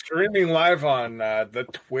 we're streaming live on the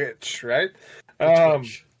Twitch, right?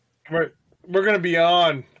 Twitch. We're going to be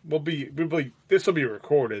on. This will be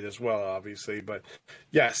recorded as well, obviously. But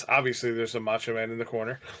yes, obviously, there's a Macho Man in the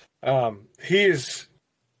corner. He is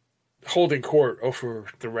holding court over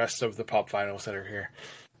the rest of the pop finals that are here.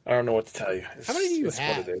 I don't know what to tell you. How many do you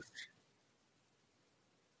have? What it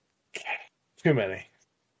is. Too many.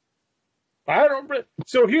 I don't.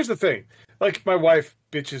 So here's the thing. Like, my wife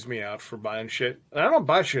bitches me out for buying shit, and I don't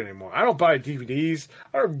buy shit anymore. I don't buy DVDs.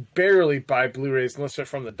 I barely buy Blu-rays unless they're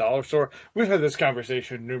from the dollar store. We've had this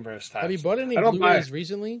conversation numerous times. Have you bought any Blu-rays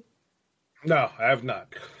recently? No, I have not.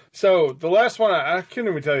 So the last one, I couldn't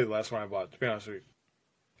even tell you the last one I bought, to be honest with you.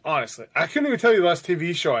 Honestly, I couldn't even tell you the last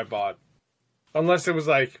TV show I bought, unless it was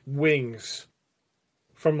like Wings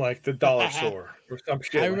from like the dollar store or some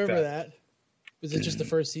shit. I remember that. Was it just the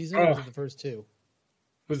first season or was it the first 2? It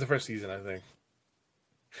was the first season, I think.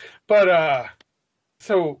 But,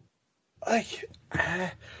 so, like,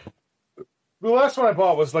 the last one I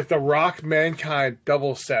bought was like the Rock Mankind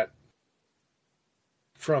double set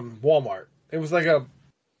from Walmart. It was like a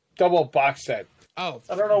double box set. Oh,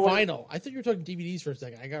 I don't know vinyl. I thought you were talking DVDs for a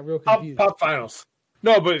second. I got real confused. Pop finals.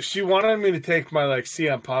 No, but she wanted me to take my like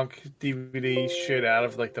CM Punk DVD shit out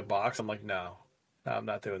of like the box. I'm like, no, I'm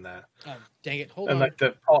not doing that. Oh, dang it! Hold and on.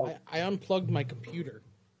 Like I unplugged my computer.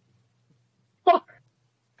 Oh,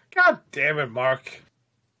 God damn it, Mark!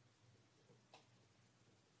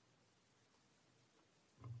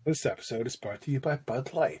 This episode is brought to you by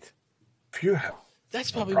Bud Light. If you have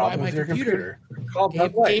that's probably why my computer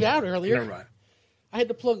gave out earlier. Never mind. I had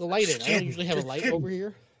to plug a light in. I don't usually have a light over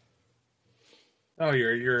here. Oh,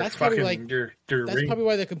 you're that's fucking. Probably that's probably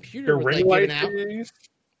why the computer was ring like light giving out.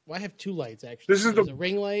 Well, I have 2 lights actually. There's a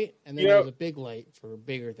ring light and then there's a big light for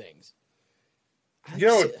bigger things.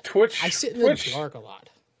 Twitch. I sit in the dark a lot.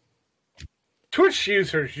 Twitch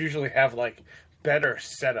users usually have like better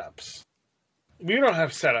setups. We don't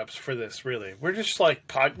have setups for this, really. We're just like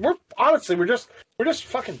we're just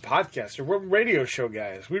fucking podcasters. We're radio show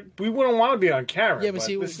guys. We wouldn't want to be on camera. Yeah, but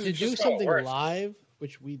see, to do something live,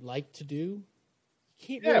 which we'd like to do,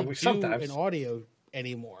 you can't really do an audio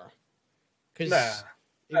anymore. Because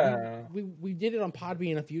we did it on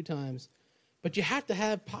Podbean a few times, but you have to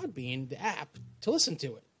have Podbean, the app, to listen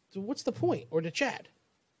to it. So what's the point? Or to chat?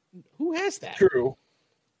 Who has that? True.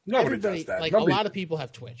 Nobody does that. Like a lot of people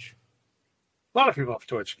have Twitch. A lot of people have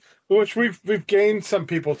Twitch, which we've gained some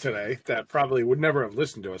people today that probably would never have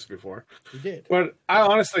listened to us before. We did. But I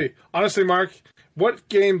honestly, Mark, what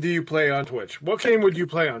game do you play on Twitch? What game would you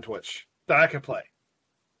play on Twitch that I could play?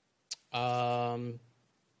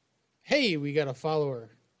 Hey, we got a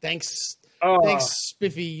follower. Thanks,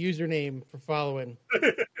 Spiffy username for following.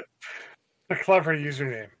 A clever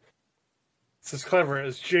username. It's as clever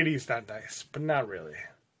as JD's not nice, but not really.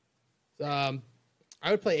 I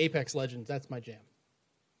would play Apex Legends. That's my jam.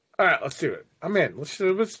 All right, let's do it. I'm in. Let's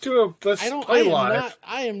play live.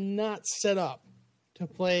 I am not set up to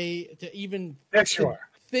play to even yes, you are.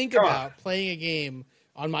 Think Come about on. Playing a game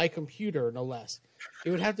on my computer, no less. It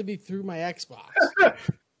would have to be through my Xbox.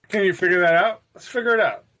 Can you figure that out? Let's figure it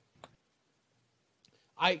out.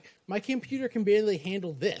 My computer can barely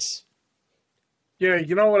handle this. Yeah,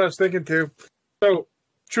 you know what I was thinking too. So,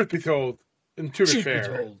 truth be told, and to be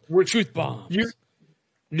fair, truth bombs.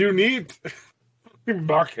 You need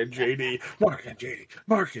Mark and JD, Mark and JD,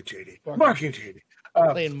 Mark and JD, Mark and JD.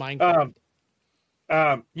 Playing Minecraft.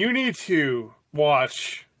 You need to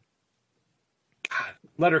watch God,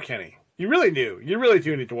 Letterkenny. You really do. You really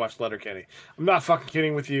do need to watch Letterkenny. I'm not fucking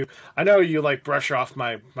kidding with you. I know you like brush off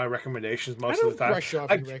my recommendations most of the time. Brush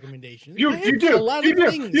off your recommendations. You do. A lot of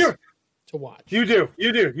things to watch. You do.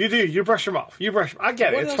 You brush them off. I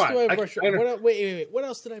get it. It's fine. Wait. What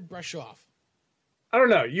else did I brush off? I don't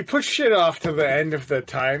know. You push shit off to the end of the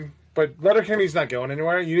time, but Letterkenny's not going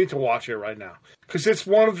anywhere. You need to watch it right now because it's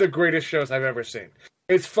one of the greatest shows I've ever seen.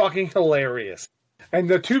 It's fucking hilarious. And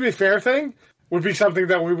the To Be Fair thing would be something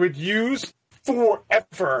that we would use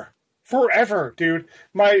forever, dude.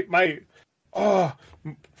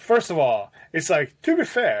 First of all, it's like, to be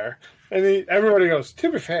fair, and then everybody goes, to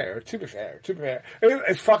be fair.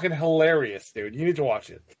 It's fucking hilarious, dude. You need to watch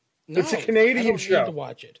it. No, it's a Canadian show. I need to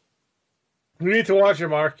watch it. You need to watch it,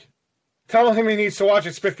 Mark. Tell him he needs to watch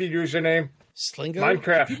it. Spiffy username. Slingo?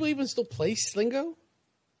 Minecraft. Do people even still play Slingo?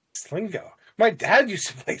 Slingo. My dad used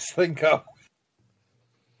to play Slingo.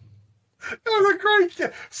 That was a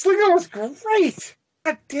great. Slingo was great.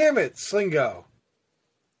 God damn it, Slingo.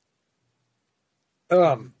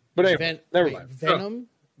 But anyway, never mind.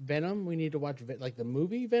 Venom. We need to watch like the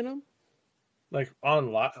movie Venom. Like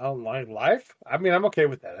online live. I mean, I'm okay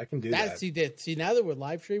with that. I can do that. See, now that we're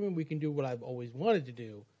live streaming, we can do what I've always wanted to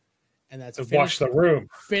do, and that's watch The Room.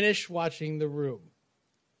 Finish watching The Room.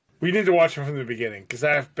 We need to watch it from the beginning because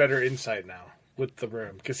I have better insight now with The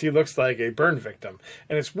Room because he looks like a burn victim,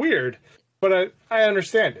 and it's weird, but I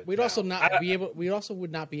understand it. We also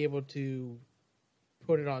would not be able to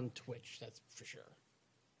put it on Twitch. That's for sure.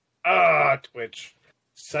 Twitch,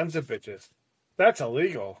 sons of bitches. That's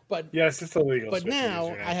illegal. But yes, it's illegal. But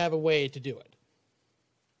now I have a way to do it.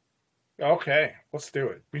 Okay, let's do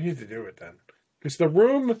it. We need to do it then, because The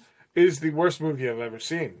Room is the worst movie I've ever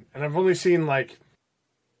seen, and I've only seen like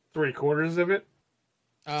 3/4 of it.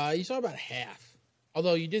 You saw about half.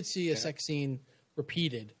 Although you did see a sex scene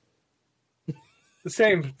repeated. The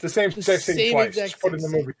same sex scene twice. Just put in the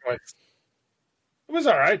movie twice. It was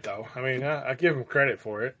all right though. I mean, I give him credit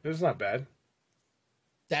for it. It was not bad.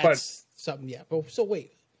 That's something, yeah. But so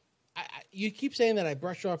wait, you keep saying that I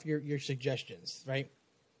brush off your suggestions, right?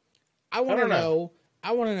 I want to know.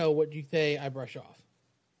 I want to know what you say I brush off.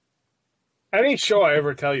 Any show I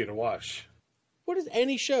ever tell you to watch. What is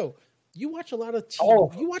any show? You watch a lot of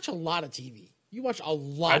TV. You watch a lot of TV. You watch a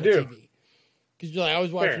lot of TV. Because you're like, I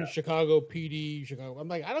was watching Chicago PD, Chicago. I'm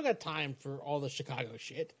like, I don't got time for all the Chicago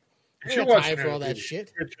shit. I don't got time for all that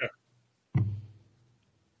shit.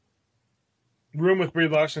 Room with Brie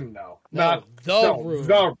Larson? No. Room.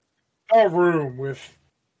 The Room with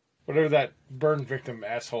whatever that burn victim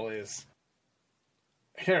asshole is.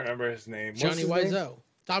 I can't remember his name. Tommy Wiseau.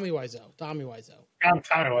 Tommy Wiseau. Tommy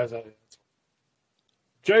Wiseau.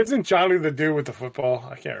 Isn't Johnny the dude with the football?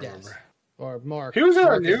 I can't remember. Or Mark. He was in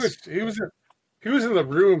the news. He was in the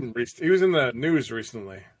room. He was in the news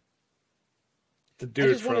recently. The dude.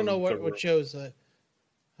 I just want to know what shows I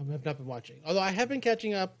have not been watching. Although I have been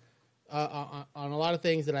catching up on a lot of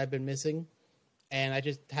things that I've been missing, and I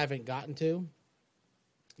just haven't gotten to,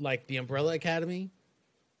 like The Umbrella Academy.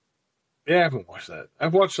 Yeah, I haven't watched that.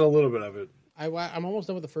 I've watched a little bit of it. I'm almost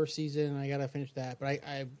done with the first season. I gotta finish that, but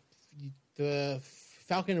the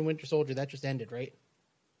Falcon and Winter Soldier that just ended, right?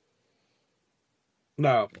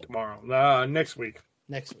 No, tomorrow. Next week.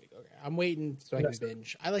 Next week. Okay, I'm waiting so I can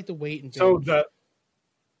binge. I like to wait and binge. So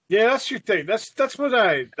that's your thing.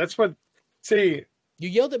 That's what. See. You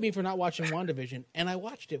yelled at me for not watching WandaVision, and I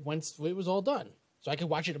watched it once it was all done, so I could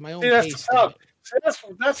watch it at my own pace.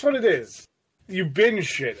 That's what it is. You binge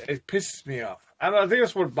shit. It pisses me off. I think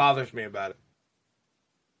that's what bothers me about it.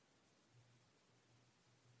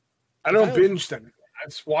 I don't binge them. I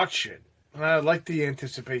just watch it, and I like the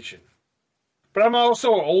anticipation. But I'm also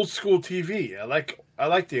old school TV. I like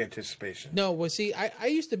the anticipation. No, well, see, I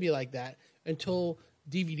used to be like that until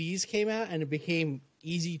DVDs came out, and it became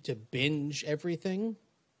easy to binge everything.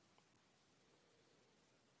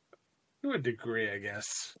 To a degree, I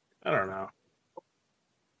guess. I don't know.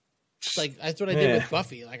 It's like that's what I did with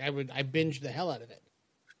Buffy. Like I binged the hell out of it.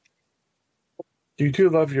 You do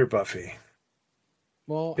love your Buffy.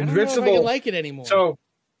 Well, Invincible. I don't know if I can like it anymore.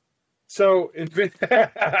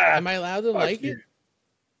 Am I allowed to like it?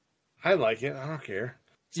 I like it. I don't care.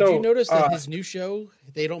 Did you notice that his new show,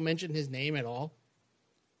 they don't mention his name at all?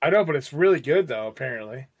 I know, but it's really good though.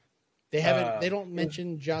 Apparently, they don't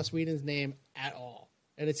mention Joss Whedon's name at all,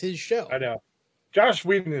 and it's his show. I know. Joss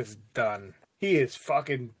Whedon is done. He is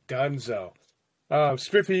fucking donezo.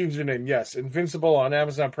 Spiffy username, yes. Invincible on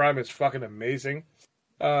Amazon Prime is fucking amazing.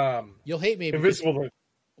 You'll hate me. Invincible.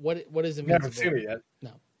 What is You haven't Invincible? seen it yet.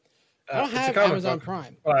 No, I don't It's a have comic Amazon book,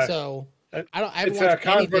 Prime, but so it- I haven't it's a watched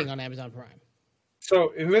comic anything book. on Amazon Prime.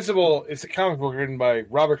 So Invincible is a comic book written by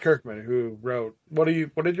Robert Kirkman, who wrote what did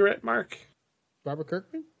you write, Mark? Robert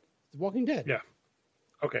Kirkman, The Walking Dead. Yeah.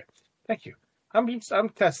 Okay. Thank you. I'm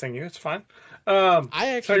testing you. It's fine. I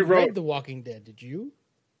actually so read The Walking Dead. Did you?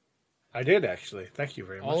 I did actually. Thank you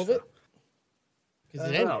very much. All of it?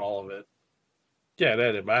 Not all of it. Yeah,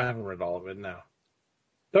 that did, but I haven't read all of it now.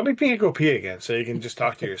 Don't make me go pee again, so you can just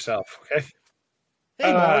talk to yourself, okay?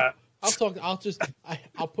 Hey, Mark. I'll talk.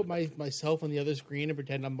 I'll put myself on the other screen and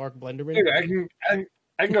pretend I'm Mark Blenderman. Dude,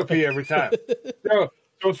 I can go pee every time. So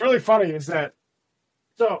what's really funny is that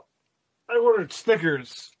I ordered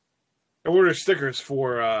stickers. I ordered stickers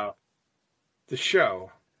for the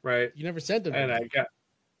show, right? You never sent them. And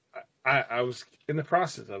I was in the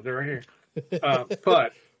process of it right here.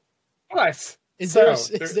 But is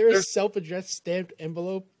there a self-addressed stamped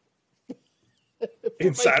envelope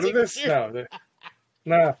inside of this?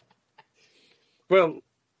 No. Well,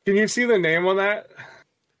 can you see the name on that?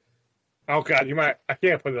 Oh God, you might. I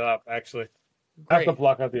can't put it up. Actually, I have to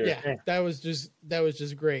block out the. Yeah, that was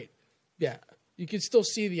just great. Yeah, you can still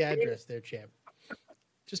see the address there, champ.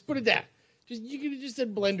 Just put it down. You could have just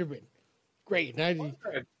said Blenderman. Great. Now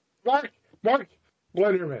Mark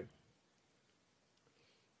Blenderman.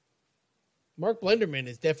 Mark Blenderman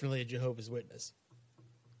is definitely a Jehovah's Witness.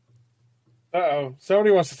 Uh-oh.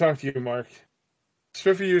 Somebody wants to talk to you, Mark.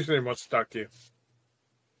 Spiffy username wants to talk to you.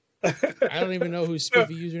 I don't even know who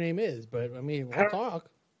Spiffy username is, but I mean, we'll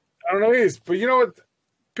talk. I don't know who he is, but you know what?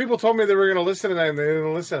 People told me they were going to listen, and they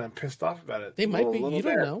didn't listen. I'm pissed off about it. They might be. You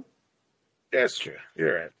don't know. Yeah, it's true.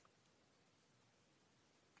 You're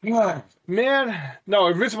right. Man, no,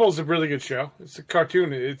 Invincible is a really good show. It's a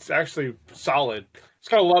cartoon. It's actually solid. It's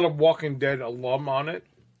got a lot of Walking Dead alum on it,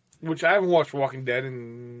 which I haven't watched Walking Dead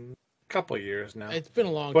in a couple of years now. It's been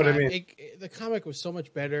a long time. I mean, the comic was so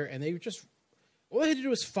much better, and they just all they had to do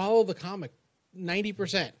was follow the comic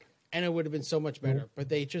 90%, and it would have been so much better. But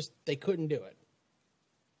they couldn't do it.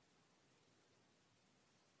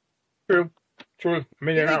 True. I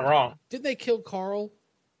mean, you're not wrong. Didn't they kill Carl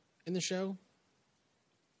in the show?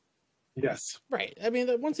 Yes. Right. I mean,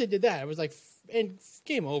 once they did that, it was like, and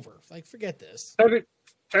game over. Like, forget this.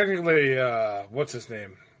 Technically, what's his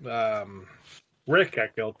name? Rick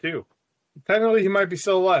got killed too. Technically, he might be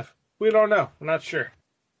still alive. We don't know. We're not sure.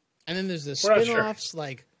 And then there's the spin-offs. Sure.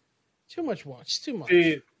 Like, too much watch. Too much.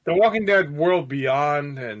 The Walking Dead World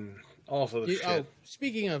Beyond and also the shit. Oh,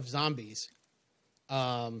 speaking of zombies,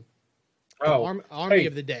 Army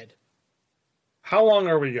of the Dead. How long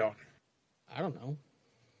are we going? I don't know.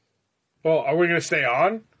 Well, are we going to stay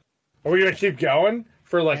on? Are we going to keep going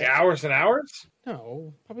for like hours and hours?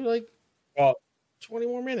 No, probably like 20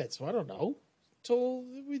 more minutes. Well, I don't know. Until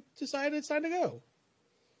we decide it's time to go.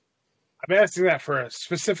 I'm asking that for a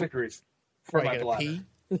specific reason. For my bladder.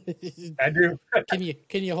 Pee? I do.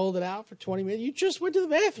 Can you hold it out for 20 minutes? You just went to the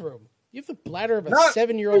bathroom. You have the bladder of a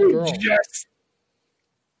 7-year-old girl. Yes.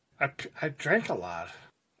 I drank a lot.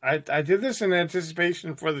 I did this in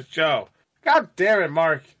anticipation for the show. God damn it,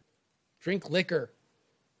 Mark. Drink liquor.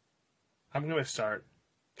 I'm going to start.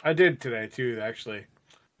 I did today, too, actually.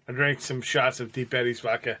 I drank some shots of Deep Eddy's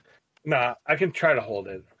vodka. Nah, I can try to hold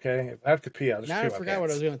it, okay? If I have to pee, I'll just now pee I forgot what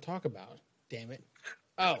I was going to talk about. Damn it.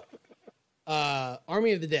 Oh.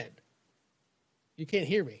 Army of the Dead. You can't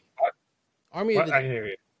hear me. Army of the Dead. I can hear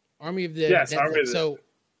you. Army of the Dead. Yes, Netflix. Army of the Dead. So,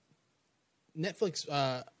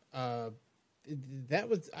 Netflix, that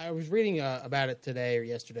was, I was reading about it today or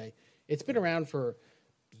yesterday. It's been around for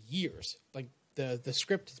years. Like, the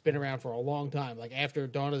script has been around for a long time, like after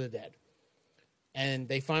Dawn of the Dead. And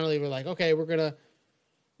they finally were like, okay, we're gonna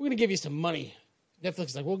give you some money. Netflix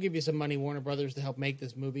is like, we'll give you some money, Warner Brothers, to help make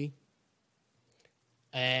this movie.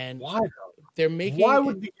 And why? They're making.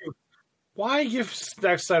 Why give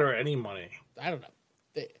Zack Snyder any money? I don't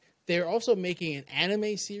know. They're also making an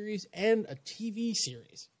anime series and a TV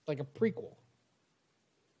series, like a prequel.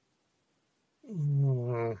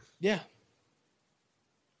 Yeah.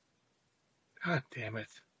 God damn it!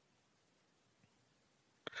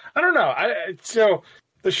 I don't know. So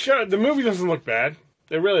the movie doesn't look bad.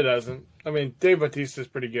 It really doesn't. I mean, Dave Bautista's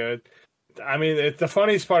pretty good. I mean, the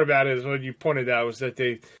funniest part about it is what you pointed out was that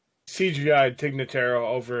they CGI'd Tig Notaro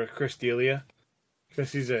over Chris D'Elia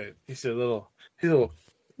because he's a little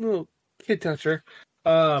kid toucher.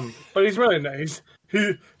 But he's really nice.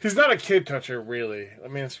 He's not a kid toucher, really. I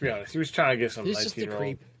mean, let's be honest. He was trying to get some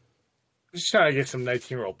 19-year-old. He's trying to get some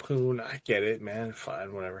 19-year-old poon. I get it, man.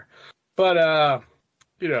 Fine, whatever. But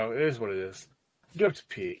it is what it is. You have to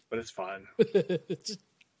pee, but it's fine.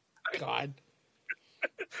 God.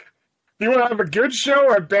 You want to have a good show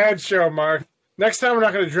or a bad show, Mark? Next time we're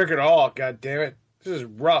not going to drink at all. God damn it. This is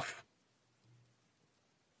rough.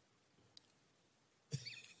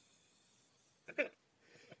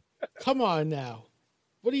 Come on now.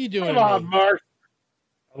 What are you doing? Come on, Mark.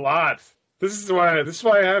 A lot. This is why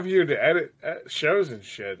I have you to edit shows and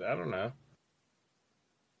shit. I don't know.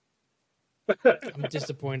 I'm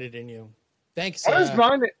disappointed in you. Thanks. I was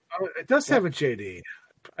mine. It does have a JD.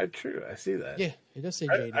 True. I see that. Yeah, it does say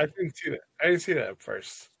JD. I didn't see that. I didn't see that at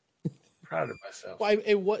first. Proud of myself. Well,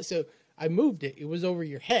 it was so I moved it. It was over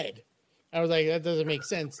your head. I was like, that doesn't make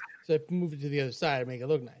sense. So I moved it to the other side to make it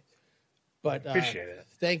look nice. But appreciate it.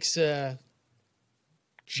 Thanks,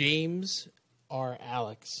 James R.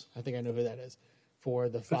 Alex. I think I know who that is. For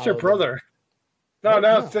the That's your brother. No,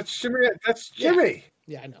 that's Jimmy. That's Jimmy.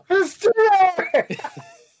 Yeah, I know. That's Jimmy.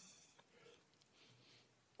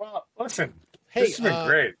 Well, listen. Hey, this has been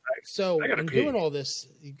great. So I'm doing all this.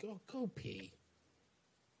 You go pee.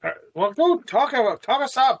 All right, well, go talk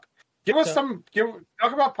us up. Talk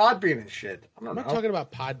about Podbean and shit. I'm not talking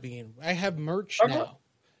about Podbean. I have merch now.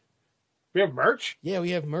 We have merch? Yeah,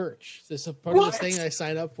 we have merch. This is part of this thing I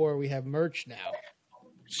signed up for. We have merch now.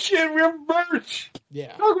 Shit, we have merch.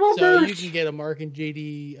 Yeah. Talk about merch. You can get a Marc and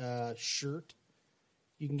JD shirt.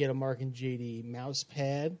 You can get a Marc and JD mouse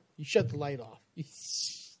pad. You shut the light off. You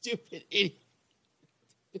stupid idiot.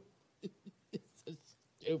 It's so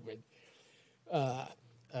stupid.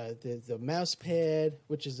 The mouse pad,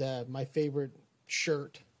 which is my favorite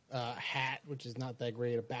shirt, hat, which is not that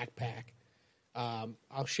great, a backpack.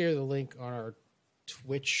 I'll share the link on our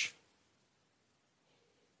Twitch.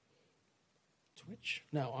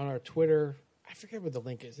 No, on our Twitter. I forget what the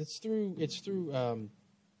link is. It's through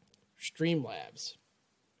Streamlabs.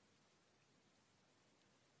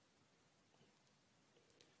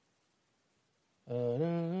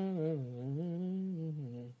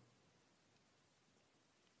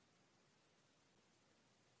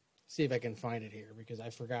 See if I can find it here because I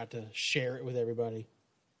forgot to share it with everybody.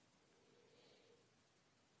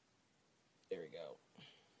 There we go.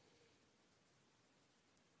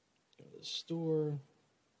 Go to the store.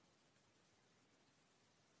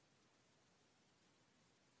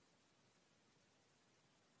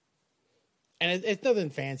 And it's nothing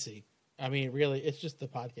fancy. I mean, really, it's just the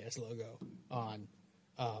podcast logo on.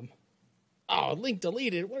 Link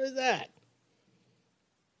deleted. What is that?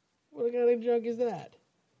 What kind of junk is that?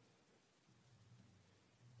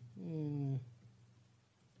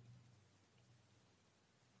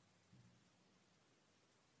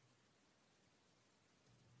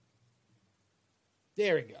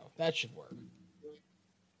 There we go. That should work.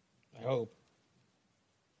 I hope.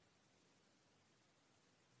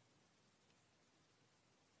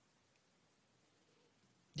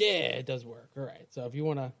 Yeah, it does work. All right. So if you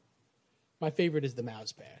want to... My favorite is the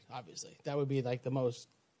mouse pad, obviously. That would be like the most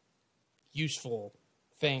useful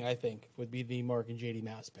thing, I think, would be the Marc and JD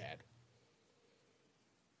mouse pad.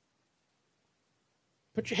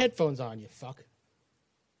 Put your headphones on, you fuck.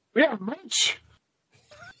 We have merch.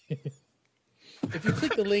 If you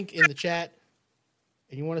click the link in the chat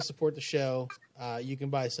and you want to support the show, you can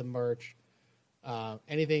buy some merch.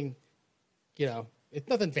 Anything, it's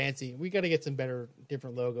nothing fancy. We got to get some better,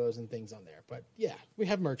 different logos and things on there. But yeah, we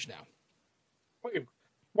have merch now. Wait,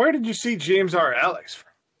 where did you see James R. Alex from?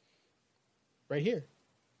 Right here.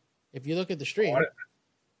 If you look at the stream,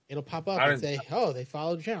 it'll pop up and say, they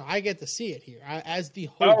followed the channel. I get to see it here. As the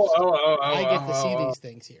host, I get to see these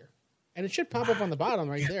things here. And it should pop up on the bottom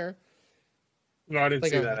right there. No, I didn't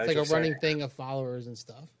see that. It's like a running thing of followers and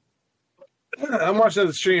stuff. I'm watching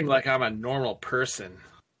the stream like I'm a normal person.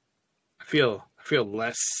 I feel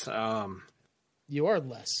less. You are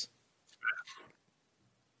less.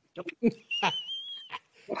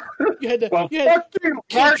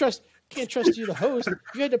 Can't trust you to host.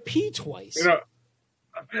 You had to pee twice. I'm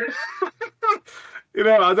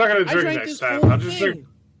not going to drink next time. I'll just drink.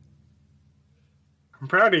 I'm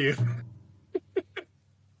proud of you.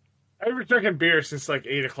 I've been drinking beer since like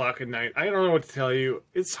 8 o'clock at night. I don't know what to tell you.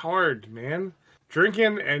 It's hard, man.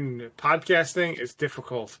 Drinking and podcasting is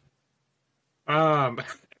difficult. You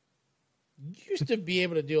used to be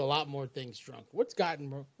able to do a lot more things drunk. What's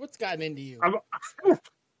gotten into you? I'm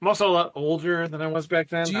also a lot older than I was back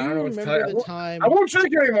then. Do you remember the time? I won't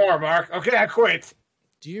drink anymore, Mark. Okay, I quit.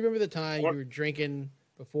 Do you remember the time you were drinking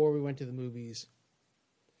before we went to the movies?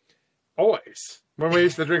 Always. When we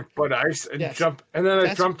used to drink Bud Ice and jump, and then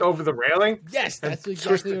I jumped over the railing. Yes, that's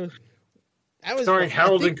exactly. That was starring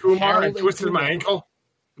Harold and Kumar. I twisted my ankle.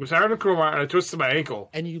 It was Harold and Kumar, and I twisted my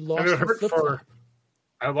ankle. And you lost. And it hurt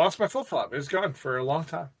I lost my flip flop. It was gone for a long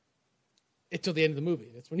time. until the end of the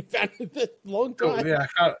movie. That's when you found it. A long Oh, time. yeah, I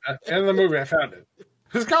found it. At the end of the movie, I found it. It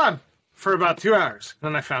was gone for about 2 hours.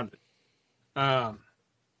 Then I found it. But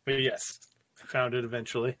yes, I found it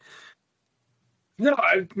eventually. No,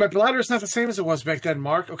 my bladder is not the same as it was back then,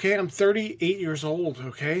 Mark. Okay, I'm 38 years old.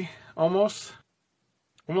 Okay, almost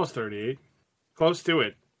 38, close to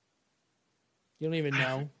it. You don't even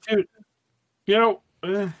know, Dude.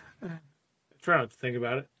 Try not to think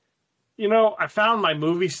about it. I found my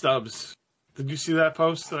movie stubs. Did you see that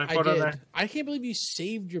post that I put on there? I can't believe you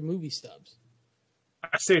saved your movie stubs.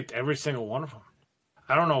 I saved every single one of them.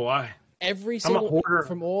 I don't know why. Every single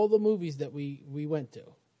from all the movies that we went to.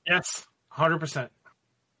 Yes, 100%.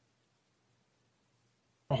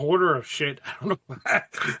 A hoarder of shit. I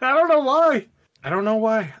don't know why. I don't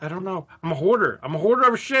know. I'm a hoarder. I'm a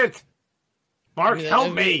hoarder of shit. Mark,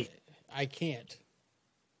 help me. I can't.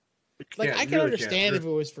 Like, I can understand if it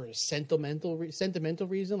was for a sentimental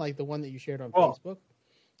reason, like the one that you shared on Facebook.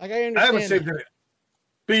 Like, I understand. I haven't saved it.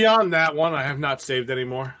 Beyond that one, I have not saved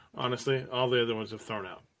anymore. Honestly, all the other ones have thrown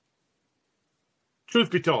out. Truth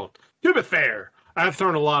be told, to be fair, I have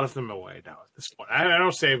thrown a lot of them away now at this point. I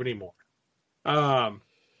don't save anymore.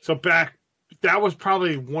 So that was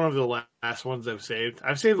probably one of the last ones I've saved.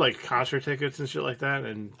 I've saved like concert tickets and shit like that,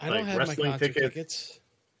 and I don't have wrestling tickets.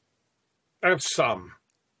 I have some.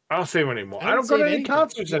 I don't save anymore. I don't go to any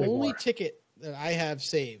concerts anymore. The only ticket that I have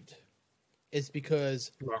saved is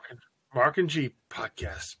because Mark and G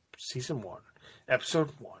podcast season 1, episode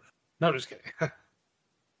 1. No, just kidding.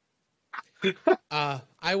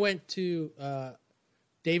 I went to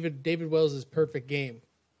David Wells' Perfect Game.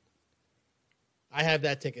 I have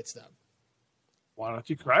that ticket stub. Why don't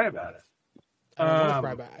you cry about it? I don't want to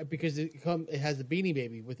cry about it because it has the Beanie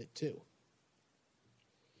Baby with it too.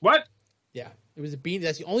 What? Yeah, it was a beanie.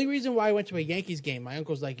 That's the only reason why I went to a Yankees game. My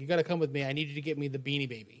uncle's like, "You got to come with me. I need you to get me the Beanie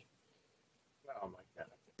Baby." Oh my god,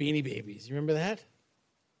 Beanie Babies! You remember that?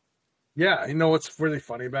 Yeah, you know what's really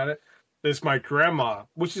funny about it? Is my grandma,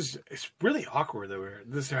 it's really awkward that we're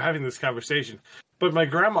having this conversation. But my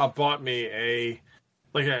grandma bought me a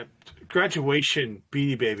graduation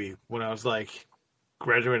Beanie Baby when I was like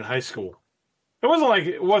graduating high school.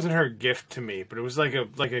 It wasn't her gift to me, but it was like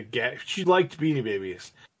a gift. She liked Beanie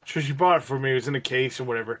Babies. So she bought it for me. It was in a case or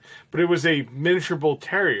whatever. But it was a miniature bull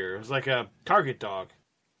terrier. It was like a Target dog.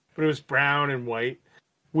 But it was brown and white,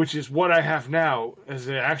 which is what I have now as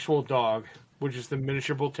an actual dog, which is the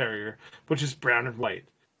miniature bull terrier, which is brown and white.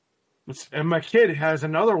 And my kid has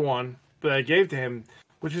another one that I gave to him,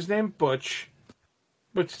 which is named Butch.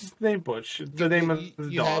 Which is named Butch. The name of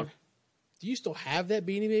the dog. Do you still have that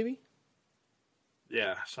Beanie Baby?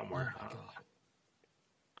 Yeah, somewhere. Oh my God.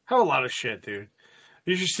 I have a lot of shit, dude.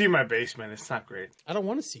 You should see my basement. It's not great. I don't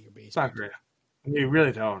want to see your basement. It's not great. You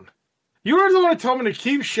really don't. You were the one who told me to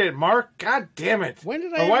keep shit, Mark. God damn it. When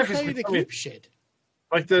did I ever tell you to keep shit?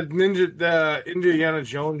 Like the Indiana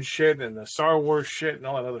Jones shit and the Star Wars shit and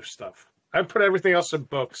all that other stuff. I put everything else in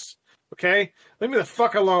books. Okay? Leave me the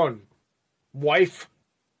fuck alone, wife.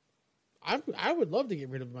 I would love to get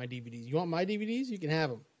rid of my DVDs. You want my DVDs? You can have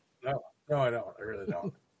them. No, I don't. I really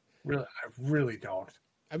don't. I really don't.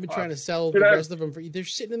 I've been trying to sell the rest of them they're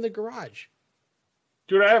sitting in the garage.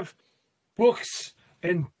 Dude, I have books,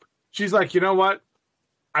 and she's like, you know what?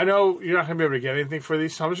 I know you're not going to be able to get anything for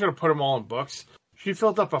these, so I'm just going to put them all in books. She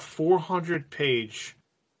filled up a 400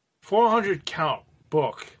 count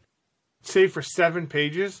book, save for 7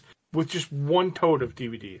 pages, with just one tote of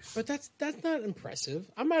DVDs. But that's not impressive.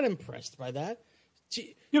 I'm not impressed by that.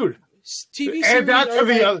 Dude, TV add that to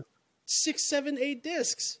the other 6, 7, 8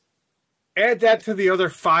 discs. Add that to the other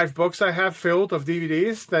 5 books I have filled of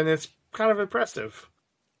DVDs, then it's kind of impressive.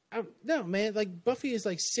 No, man, like Buffy is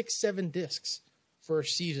like 6, 7 discs for a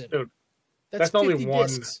season. Dude, that's only one.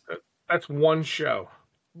 Discs. That's one show.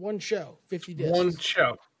 One show, 50 discs. One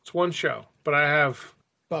show. It's one show, but I have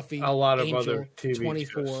Buffy, a lot of Angel, other TV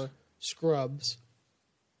 24, shows. Scrubs,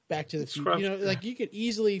 Back to the Future. You know, like you could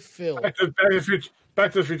easily fill. Back to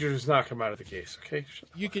the Future does not come out of the case. Okay,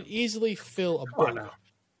 you could easily fill a book. Now.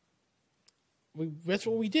 That's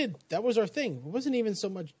what we did. That was our thing. It wasn't even so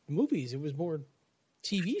much movies. It was more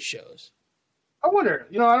TV shows. I wonder,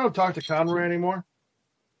 I don't talk to Conroy anymore.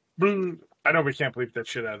 I know we can't bleep that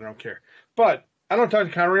shit out. I don't care. But I don't talk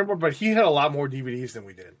to Conroy anymore, but he had a lot more DVDs than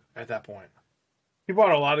we did at that point. He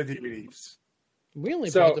bought a lot of DVDs. We only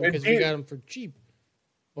bought them because we got them for cheap.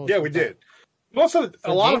 Yeah, we did. A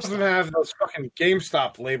lot of them have those fucking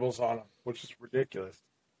GameStop labels on them, which is ridiculous.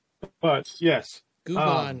 But, yes.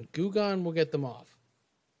 Gugon will get them off.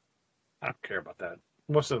 I don't care about that.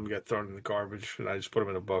 Most of them get thrown in the garbage, and I just put them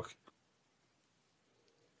in a book.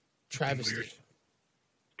 Travesty.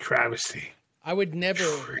 I would never,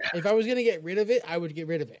 if I was going to get rid of it, I would get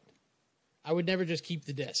rid of it. I would never just keep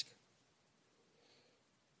the disc.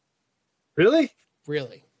 Really?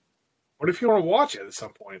 Really. What if you want to watch it at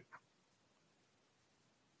some point?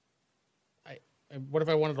 What if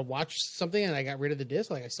I wanted to watch something and I got rid of the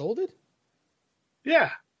disc? Like I sold it?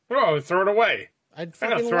 Yeah. Oh, throw it away. I'd I'm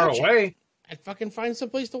fucking not throw watch it away. I'd fucking find some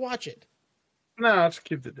place to watch it. No, let's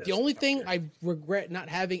keep the disc. The only thing I regret not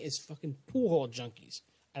having is fucking Pool Hall Junkies.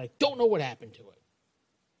 And I don't know what happened to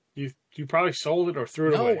it. You probably sold it or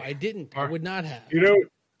threw it away. No, I didn't. I would not have. You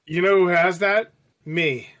know who has that?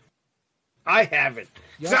 Me. I have it.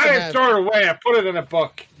 You I didn't throw it away. I put it in a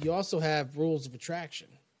book. You also have Rules of Attraction.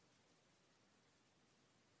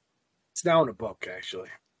 It's now in a book, actually.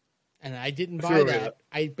 And I didn't buy that.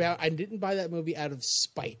 I didn't buy that movie out of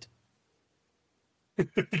spite.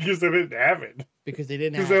 Because they didn't have it. Because they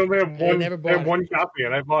didn't have it. Because they only have one copy,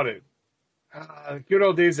 and I bought it. Good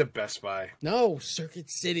old days at Best Buy. No, Circuit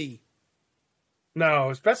City. No, it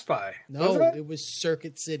was Best Buy. No, it was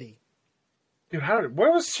Circuit City. Dude,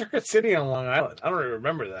 where was Circuit City on Long Island? I don't even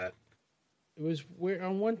remember that. It was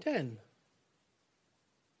on 110.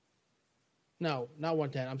 No, not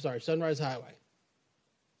 110. I'm sorry, Sunrise Highway.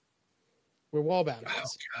 Where Wallbound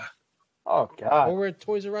is. Oh, God. Or where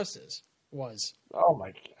Toys R Us was. Oh,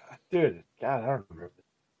 my God. Dude, God, I don't remember.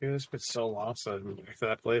 Dude, it's been so long since I've been back to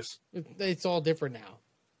that place. It's all different now.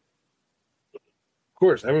 Of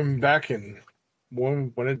course, I haven't been back in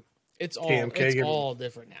when did it's all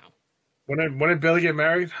different now. When did Billy get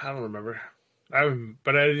married? I don't remember.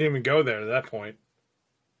 But I didn't even go there at that point.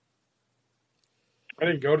 I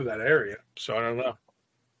didn't go to that area, so I don't know.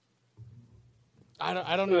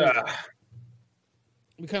 I don't know.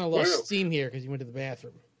 We kind of lost steam here because you went to the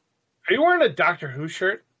bathroom. Are you wearing a Doctor Who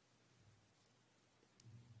shirt?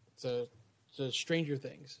 It's a Stranger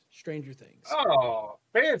Things. Stranger Things. Oh,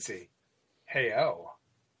 fancy. Hey-oh.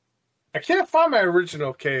 I can't find my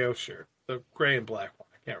original KO shirt, the gray and black one.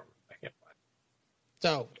 I can't find it.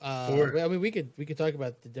 So, I mean, we could talk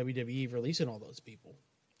about the WWE releasing all those people.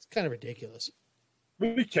 It's kind of ridiculous.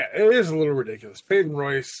 We can. It is a little ridiculous. Peyton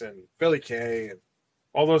Royce and Billy Kay and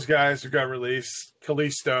all those guys who got released,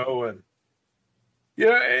 Kalisto and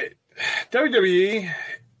WWE.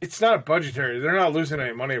 It's not budgetary. They're not losing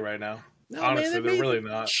any money right now. No, honestly, man, they're really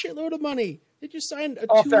not. Shitload of money. They just signed a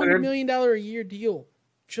 $200 million a year deal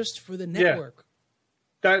just for the network.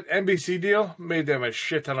 That NBC deal made them a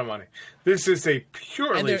shit ton of money. This is a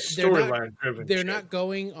purely storyline driven. They're not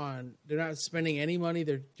going on. They're not spending any money.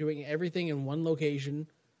 They're doing everything in one location.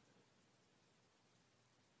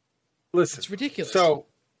 Listen, it's ridiculous. So,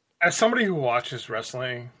 as somebody who watches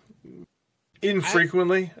wrestling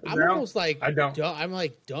infrequently, I'm almost like I'm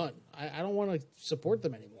like done. I don't want to support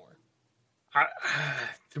them anymore.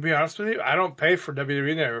 To be honest with you, I don't pay for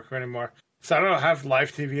WWE Network anymore, so I don't have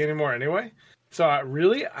live TV anymore anyway. So I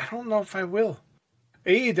don't know if I will.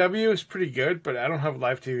 AEW is pretty good, but I don't have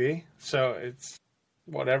live TV, so it's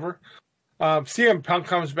whatever. CM Punk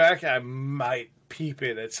comes back, I might peep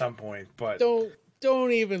it at some point, but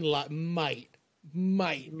don't even might.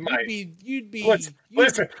 You'd be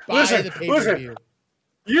listen.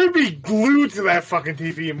 You'd be glued to that fucking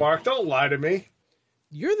TV, Mark. Don't lie to me.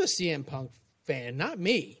 You're the CM Punk fan, not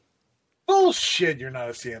me. Bullshit, you're not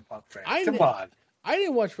a CM Punk fan. Come on. I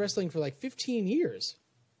didn't watch wrestling for like 15 years.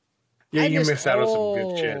 Yeah, you missed out on some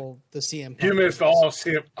good shit. The CM Punk. You missed all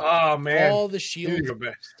CM. Oh, man. All the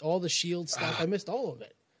Shield stuff. I missed all of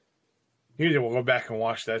it. You need to go back and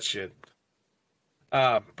watch that shit.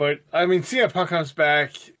 But, I mean, CM Punk comes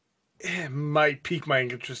back. It might pique my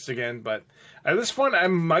interest again, but at this point, I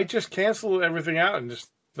might just cancel everything out and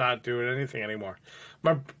just not do anything anymore.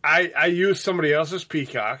 I use somebody else's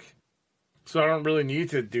Peacock, so I don't really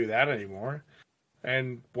need to do that anymore.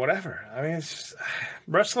 And whatever. I mean, it's just,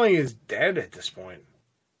 wrestling is dead at this point.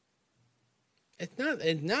 It's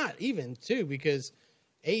not even, too, because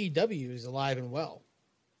AEW is alive and well.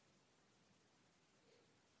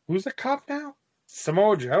 Who's the cop now?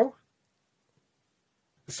 Samoa Joe?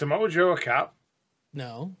 Is Samoa Joe a cop?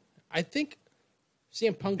 No. I think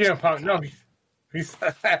CM Punk. No. He's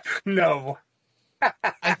no.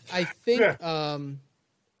 I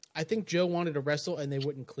think Joe wanted to wrestle and they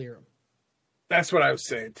wouldn't clear him. That's what I was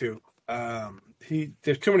saying too.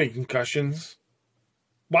 There's too many concussions.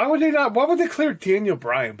 Why would they not? Why would they clear Daniel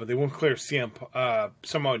Bryan, but they won't clear Samoa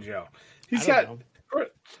Joe?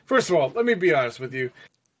 First of all, let me be honest with you.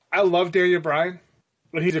 I love Daniel Bryan,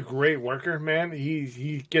 but he's a great worker, man.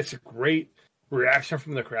 He gets a great reaction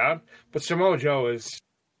from the crowd. But Samoa Joe is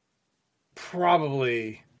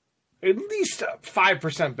probably at least a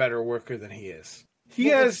 5% better worker than he is. He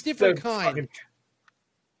has different kind.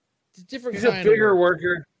 It's a different. He's a bigger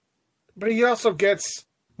worker, but he also gets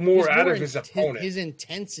more out of his opponent. His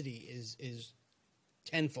intensity is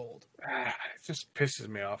tenfold. It just pisses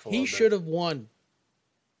me off a little bit. He should have won.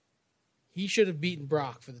 He should have beaten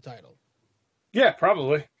Brock for the title. Yeah,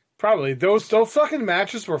 probably. Probably. Those fucking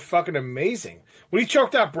matches were fucking amazing. When he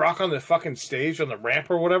choked out Brock on the fucking stage, on the ramp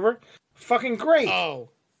or whatever, fucking great.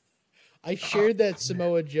 Oh. I shared that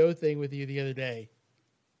Samoa Joe thing with you the other day.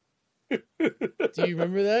 Do you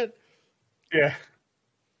remember that? Yeah.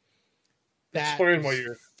 That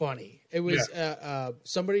was funny. It was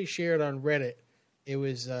somebody shared on Reddit. It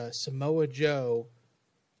was Samoa Joe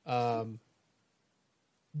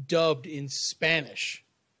dubbed in Spanish.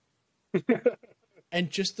 And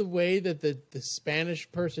just the way that the Spanish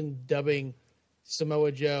person dubbing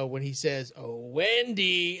Samoa Joe, when he says, "Oh,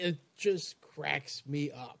 Wendy," it just cracks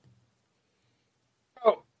me up.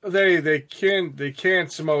 Oh, they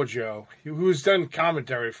can't Samoa Joe, who's done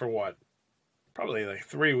commentary for what? Probably like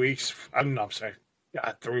 3 weeks. I'm not saying,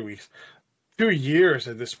 God, 3 weeks, 2 years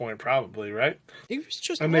at this point, probably, right? He was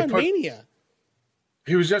just on Mania.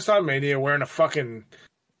 He was just on Mania wearing a fucking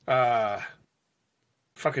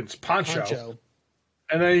poncho.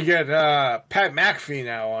 And then you get Pat McAfee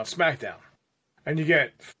now on SmackDown. And you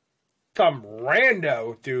get some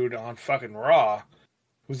rando dude on fucking Raw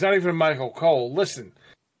who's not even Michael Cole. Listen,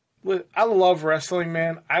 I love wrestling,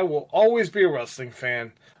 man. I will always be a wrestling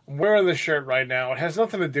fan. I'm wearing this shirt right now. It has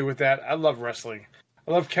nothing to do with that. I love wrestling.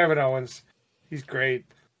 I love Kevin Owens. He's great.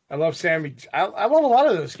 I love Sammy. I love a lot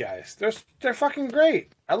of those guys. They're fucking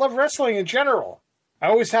great. I love wrestling in general. I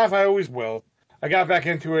always have. I always will. I got back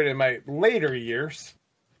into it in my later years.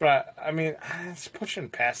 But, I mean, it's pushing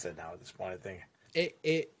past it now at this point, I think.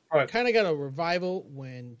 It kind of got a revival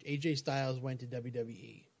when AJ Styles went to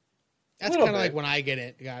WWE. That's kind of like when I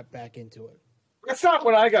got back into it. That's not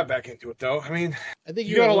when I got back into it, though. I mean, I think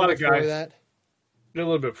you got a lot of guys. That. A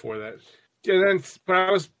little bit before that. And then when I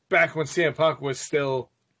was back when CM Punk was still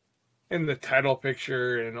in the title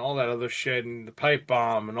picture and all that other shit and the pipe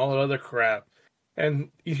bomb and all that other crap. And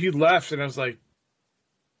he left, and I was like,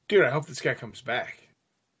 dude, I hope this guy comes back.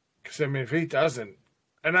 Because, I mean, if he doesn't,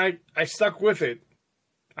 and I stuck with it.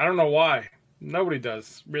 I don't know why. Nobody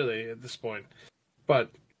does, really, at this point.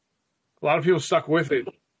 But a lot of people stuck with it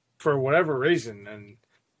for whatever reason, and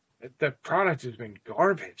the product has been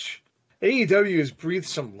garbage. AEW has breathed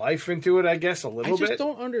some life into it, I guess, a little bit. I just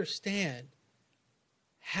don't understand.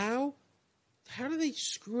 How do they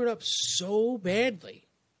screw it up so badly?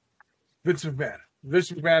 Vince McMahon.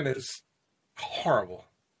 Vince McMahon is horrible.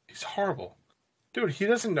 He's horrible. Dude, he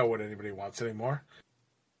doesn't know what anybody wants anymore.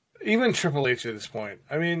 Even Triple H at this point.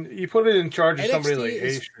 I mean, you put it in charge of somebody like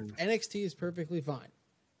H. NXT is perfectly fine.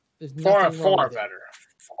 There's far better.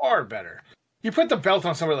 Far better. You put the belt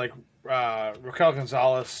on somebody like Raquel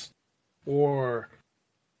Gonzalez or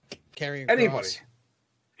anybody.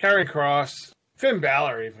 Karrion Kross. Finn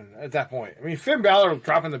Balor even at that point. I mean, Finn Balor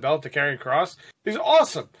dropping the belt to Karrion Kross is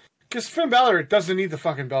awesome. Because Finn Balor doesn't need the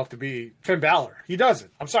fucking belt to be Finn Balor. He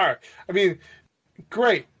doesn't. I'm sorry. I mean,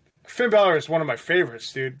 great. Finn Balor is one of my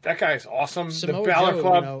favorites, dude. That guy is awesome. Samoa the Balor Joe,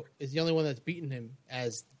 Club is the only one that's beaten him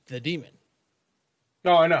as the Demon.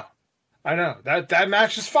 No, I know. That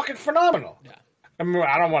match is fucking phenomenal. Yeah. I mean,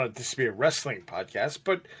 I don't want this to be a wrestling podcast,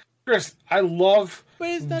 but Chris, I love but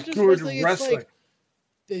it's not just good wrestling. wrestling. It's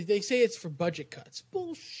like, they say it's for budget cuts.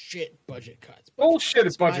 Bullshit budget cuts.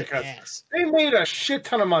 Bullshit budget cuts. Ass. They made a shit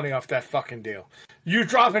ton of money off that fucking deal. You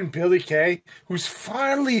dropping Billy Kay, who's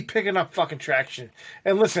finally picking up fucking traction.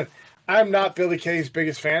 And listen, I'm not Billy Kay's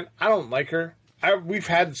biggest fan. I don't like her. We've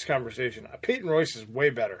had this conversation. Peyton Royce is way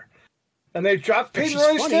better. And they dropped Peyton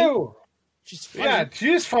Royce too. She's funny. Yeah,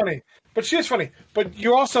 she is funny. But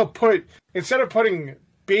you also instead of putting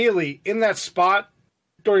Bayley in that spot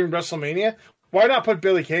during WrestleMania, why not put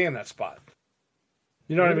Billy Kay in that spot?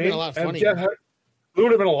 You know what I mean? Been a lot funnier. It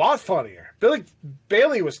would have been a lot funnier.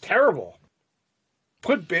 Bayley was terrible.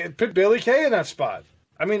 Put Billy Kay in that spot.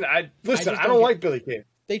 I mean, I don't like Billy Kay.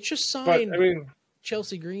 They just signed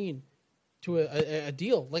Chelsea Green to a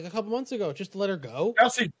deal like a couple months ago just to let her go.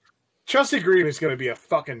 Chelsea Green is going to be a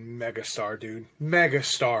fucking megastar, dude. Mega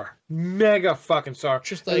fucking star.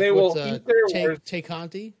 Just like they will Tay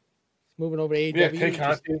Conti moving over to AEW. Yeah, Tay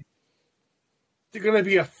Conti. She's going to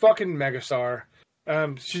be a fucking megastar.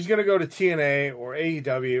 She's going to go to TNA or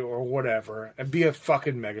AEW or whatever and be a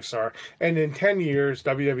fucking megastar. And in 10 years,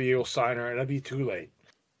 WWE will sign her and it'll be too late.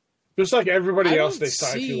 Just like everybody else they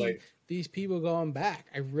signed too late. These people going back.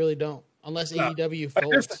 I really don't. Unless AEW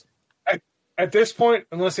folds. At this point,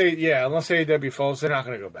 unless AEW folds, they're not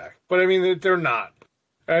going to go back. But I mean, they're not.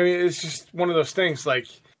 I mean, it's just one of those things. Like,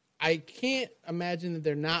 I can't imagine that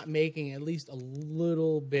they're not making at least a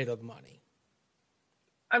little bit of money.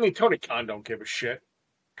 I mean, Tony Khan don't give a shit.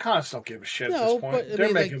 Khans don't give a shit at this point. But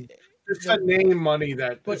They're making it's the name money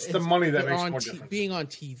it's the money that makes more difference. Being on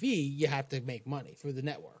TV, you have to make money through the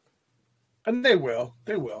network, and they will.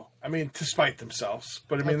 They will. I mean, to spite themselves,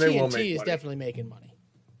 but I mean, they will make money. TNT is definitely making money.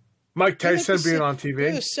 Mike Tyson being on TV,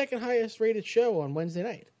 they're the second highest rated show on Wednesday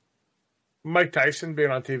night. Mike Tyson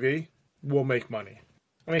being on TV will make money.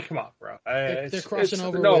 I mean, come on, bro. They're crossing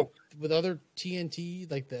over with other TNT,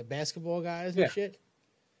 like the basketball guys and shit.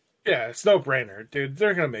 Yeah, it's no brainer, dude.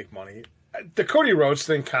 They're gonna make money. The Cody Rhodes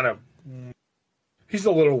thing he's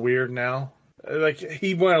a little weird now. Like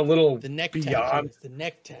he went a little beyond. Tattoo. The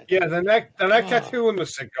neck tattoo. Yeah, the neck tattoo and the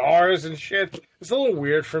cigars and shit. It's a little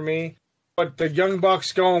weird for me. But the Young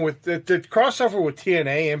Bucks going with the crossover with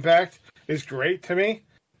TNA Impact is great to me.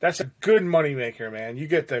 That's a good moneymaker, man. You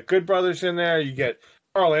get the Good Brothers in there. You get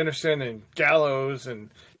Carl Anderson and Gallows, and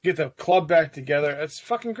you get the club back together. It's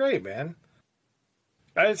fucking great, man.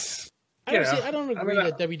 I don't agree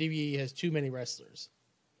that WWE has too many wrestlers.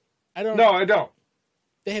 No, I don't.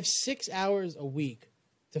 They have 6 hours a week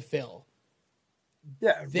to fill.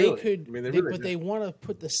 Yeah, they could, but they want to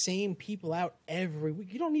put the same people out every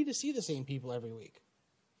week. You don't need to see the same people every week.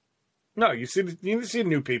 No, you need to see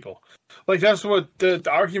new people. Like that's what the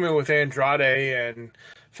argument with Andrade and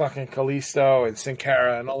fucking Kalisto and Sin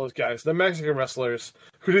Cara and all those guys, the Mexican wrestlers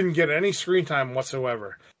who didn't get any screen time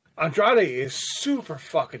whatsoever. Andrade is super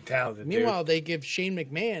fucking talented. Meanwhile, they give Shane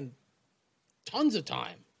McMahon tons of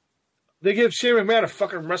time. They give Shane McMahon a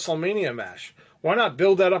fucking WrestleMania match. Why not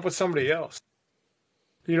build that up with somebody else?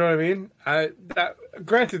 You know what I mean?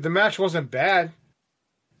 Granted, the match wasn't bad.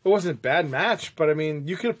 It wasn't a bad match, but I mean,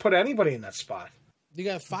 you could have put anybody in that spot. You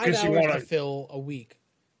got 5 hours to fill a week.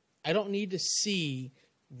 I don't need to see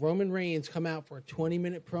Roman Reigns come out for a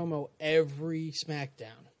 20-minute promo every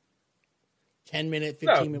SmackDown. 10-minute,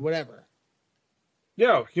 15-minute, whatever.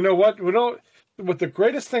 Yo, you know what? What the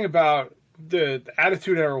greatest thing about the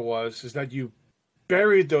Attitude Era is that you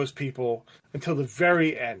buried those people until the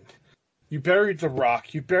very end. You buried The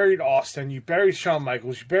Rock, you buried Austin, you buried Shawn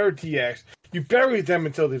Michaels, you buried DX. You buried them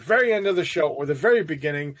until the very end of the show or the very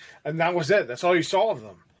beginning, and that was it. That's all you saw of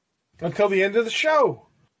them until the end of the show.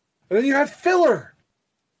 And then you had filler.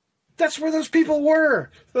 That's where those people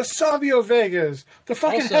were. The Savio Vegas, the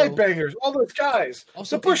fucking headbangers, all those guys,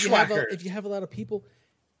 the Bushwhackers. If you have a lot of people,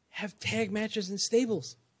 have tag matches in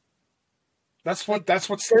stables. That's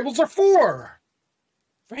what stables are for.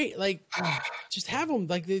 Right, like just have them.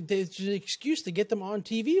 Like there's an excuse to get them on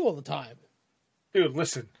TV all the time. Dude,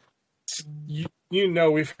 listen. You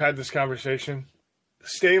know we've had this conversation.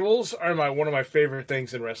 Stables are one of my favorite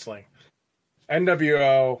things in wrestling.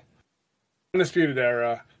 NWO, Undisputed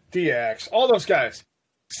Era, DX, all those guys.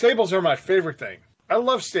 Stables are my favorite thing. I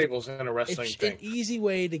love stables in a wrestling thing. It's an easy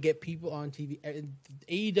way to get people on TV.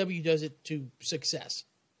 AEW does it to success.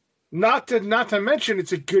 Not to mention,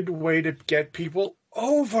 it's a good way to get people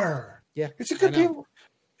over. Yeah, it's a good deal.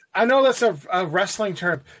 I know that's a wrestling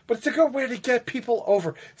term, but it's a good way to get people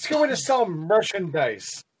over. It's a good way to sell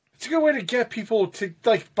merchandise. It's a good way to get people to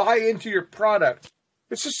buy into your product.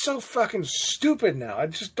 It's just so fucking stupid now. I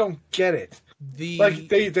just don't get it. They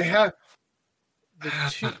have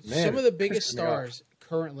some of the biggest stars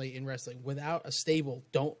currently in wrestling without a stable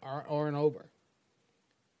aren't over.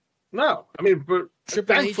 No, I mean, but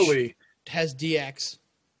Triple thankfully H has DX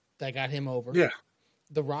that got him over. Yeah,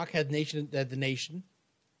 The Rock had the Nation.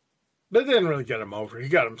 They didn't really get him over. He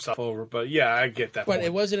got himself over, but yeah, I get that. But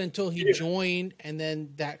it wasn't until he joined, and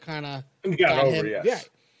then that kind of got over. Him, yes.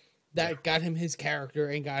 That got him his character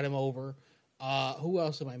and got him over. Who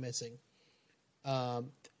else am I missing?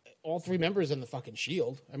 All three members in the fucking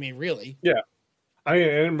Shield. I mean, really? Yeah. I mean,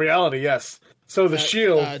 in reality, yes. So the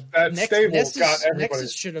Shield, that stable got everybody.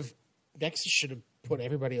 Nexus should have put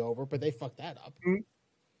everybody over, but they fucked that up. Mm-hmm.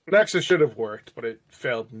 Nexus should have worked, but it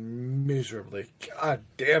failed miserably. God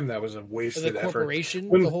damn, that was a wasted effort. The corporation,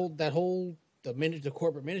 the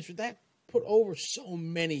corporate ministry, that put over so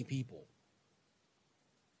many people.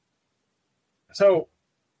 So,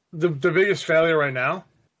 the biggest failure right now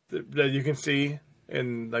that you can see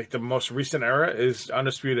in the most recent era is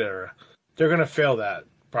Undisputed Era. They're going to fail that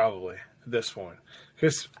probably at this point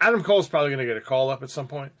because Adam Cole's probably going to get a call up at some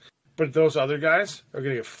point, but those other guys are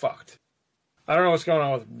going to get fucked. I don't know what's going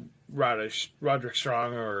on with Roderick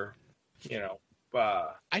Strong or,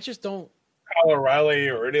 I just don't. Kyle O'Reilly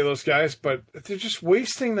or any of those guys, but they're just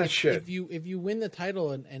wasting that shit. If you win the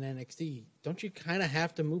title in NXT, don't you kind of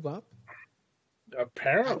have to move up?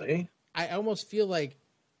 Apparently. I almost feel like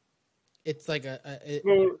it's like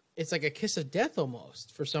Well, it's like a kiss of death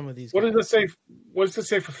almost for some of these what guys. does it say? What does it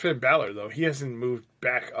say for Finn Balor though? He hasn't moved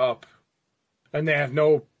back up, and they have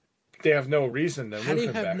no reason to How do move you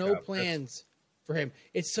him have back no up. plans for him?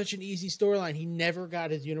 It's such an easy storyline. He never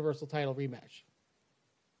got his Universal title rematch.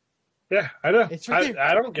 Yeah, I know. It's right there.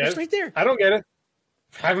 I don't get It's it. right there. I don't get it.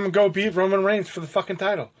 Have him go beat Roman Reigns for the fucking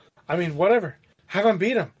title. I mean, whatever. Have him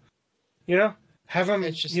beat him. You know, have him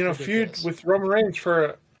feud ridiculous. with Roman Reigns for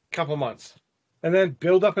a couple months, and then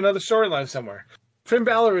build up another storyline somewhere. Finn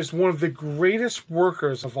Balor is one of the greatest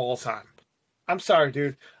workers of all time. I'm sorry,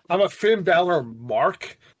 dude. I'm a Finn Balor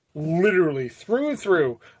mark, literally through and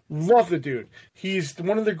through. Love the dude. He's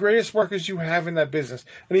one of the greatest workers you have in that business,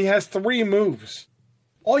 and he has 3 moves.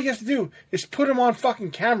 All you have to do is put him on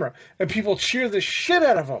fucking camera, and people cheer the shit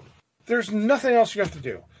out of him. There's nothing else you have to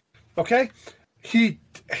do. Okay?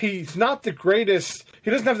 He's not the greatest. He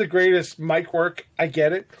doesn't have the greatest mic work. I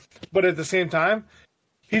get it. But at the same time,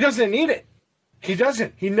 he doesn't need it. He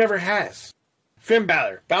doesn't. He never has. Finn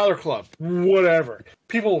Balor, Balor Club, whatever.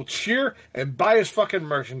 People will cheer and buy his fucking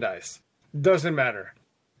merchandise. Doesn't matter.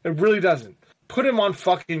 It really doesn't. Put him on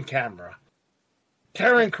fucking camera.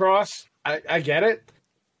 Karrion Kross, I get it.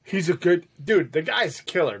 He's a good dude. The guy's a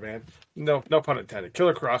killer, man. No pun intended.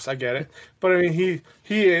 Killer Cross, I get it. But I mean,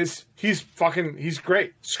 he's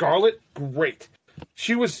great. Scarlett, great.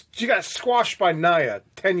 She got squashed by Nia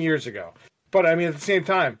 10 years ago. But I mean, at the same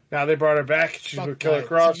time, now they brought her back. She's with Killer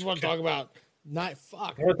Cross. You want to talk about not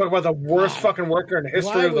fuck? I want to talk about the worst fucking worker in the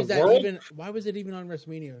history of the world. Why was it even on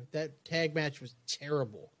WrestleMania? That tag match was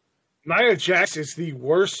terrible. Nia Jax is the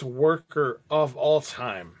worst worker of all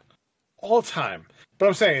time. All time. But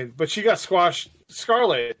I'm saying, she got squashed.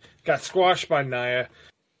 Scarlett got squashed by Nia,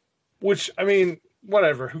 which, I mean,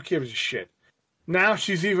 whatever. Who gives a shit? Now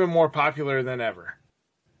she's even more popular than ever.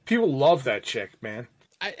 People love that chick, man.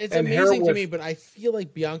 It's amazing to me, but I feel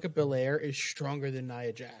like Bianca Belair is stronger than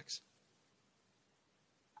Nia Jax.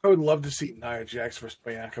 I would love to see Nia Jax versus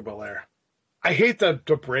Bianca Belair. I hate the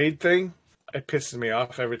braid thing. It pisses me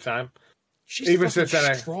off every time. She's even since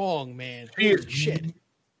then, strong, man. Holy shit.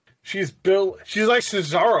 She's built. She's like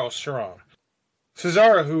Cesaro strong.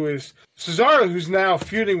 Cesaro, who's now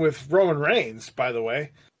feuding with Roman Reigns. By the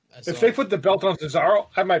way, if they put the belt on Cesaro,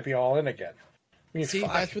 I might be all in again. I mean, see,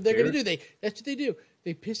 that's what they're gonna do. That's what they do.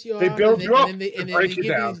 They piss you off. They build you up and they break you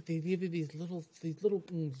down. They give you these little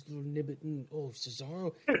nibbit. Oh,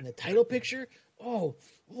 Cesaro in the title picture. Oh,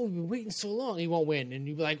 we've been waiting so long. He won't win, and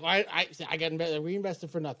you be like, I got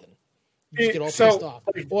reinvested for nothing. You just get all pissed off,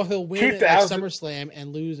 or he'll win at SummerSlam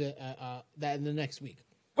and lose that in the next week.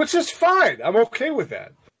 Which is fine. I'm okay with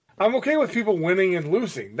that. I'm okay with people winning and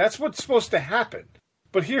losing. That's what's supposed to happen.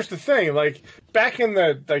 But here's the thing: like back in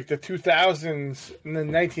the 2000s, in the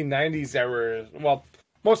 1990s era, well,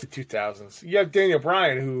 mostly 2000s, you have Daniel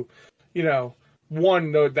Bryan who,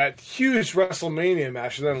 won that huge WrestleMania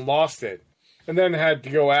match and then lost it, and then had to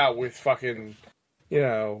go out with fucking,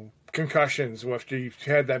 concussions after you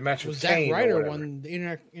had that match with Kane. Zack Ryder won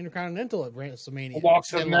the Intercontinental at WrestleMania.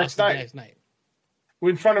 Lost the next night.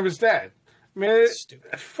 In front of his dad. I mean, it's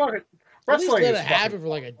fucking wrestling. Let it happen for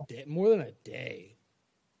like more than a day.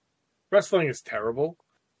 Wrestling is terrible.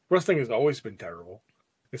 Wrestling has always been terrible.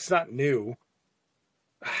 It's not new.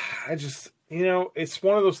 I just, it's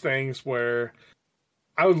one of those things where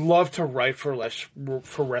I would love to write for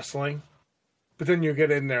wrestling, but then you get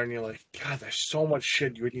in there and you're like, God, there's so much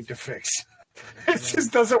shit you would need to fix. It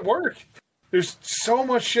just doesn't work. There's so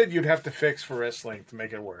much shit you'd have to fix for wrestling to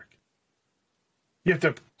make it work. You have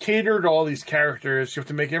to cater to all these characters. You have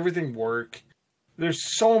to make everything work.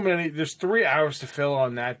 There's 3 hours to fill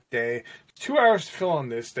on that day. 2 hours to fill on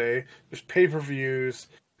this day. There's pay-per-views.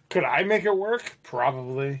 Could I make it work?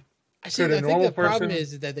 Probably. I think the problem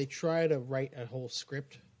is that they try to write a whole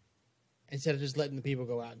script instead of just letting the people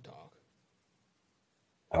go out and talk.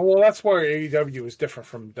 Well, that's why AEW is different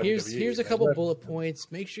from WWE. Here's a couple bullet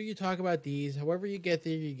points. Make sure you talk about these. However you get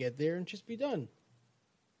there, and just be done.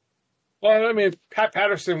 Well, I mean, Pat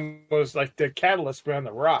Patterson was like the catalyst behind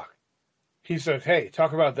The Rock. He said, "Hey,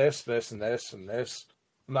 talk about this, this, and this, and this.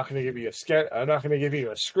 I'm not going to give you a sketch. I'm not going to give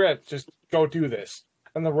you a script. Just go do this."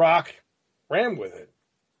 And The Rock ran with it.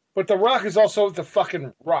 But The Rock is also the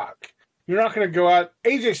fucking Rock. You're not going to go out.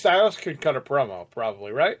 AJ Styles could cut a promo,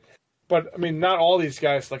 probably, right? But I mean, not all these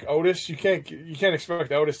guys like Otis. You can't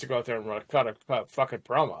expect Otis to go out there and cut a fucking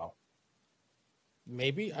promo.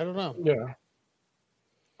 Maybe, I don't know. Yeah.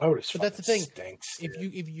 Otis, but that's the thing. Stinks,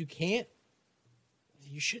 if you can't,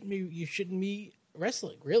 you shouldn't be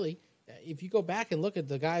wrestling. Really, if you go back and look at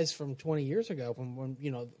the guys from 20 years ago, from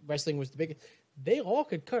when wrestling was the biggest, they all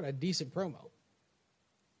could cut a decent promo.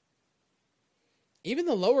 Even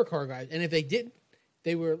the lower card guys, and if they didn't,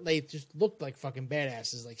 they just looked like fucking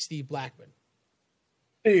badasses, like Steve Blackman.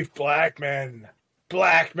 Steve Blackman.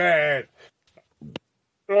 Blackman.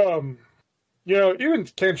 Even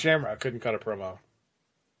Ken Shamrock couldn't cut a promo.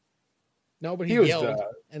 No, but he yelled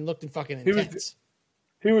and looked fucking intense.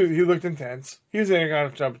 He looked intense. He was an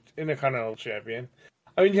Intercontinental champion.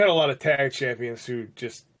 I mean, you had a lot of tag champions who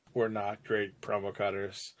just were not great promo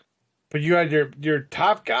cutters. But you had your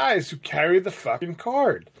top guys who carried the fucking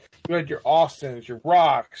card. You had your Austins, your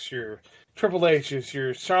Rocks, your Triple H's,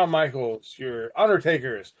 your Shawn Michaels, your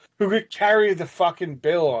Undertakers, who could carry the fucking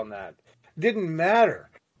bill on that. It didn't matter.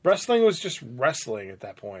 Wrestling was just wrestling at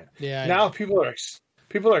that point. Yeah. Now people are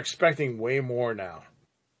expecting way more now.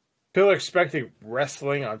 People are expecting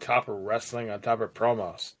wrestling on top of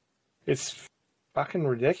promos. It's fucking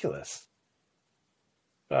ridiculous.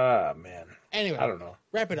 Ah, man. Anyway, I don't know.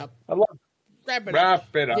 Wrap it up. Wrap it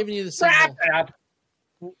up. Giving you the signal. Wrap it up.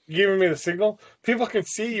 Giving me the signal? People can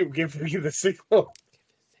see you giving me the signal.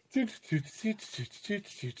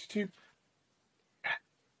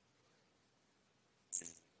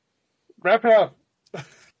 Wrap it up.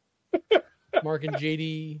 Mark and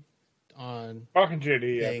JD on Mark and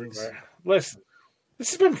JD everywhere. Listen,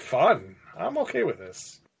 this has been fun. I'm okay with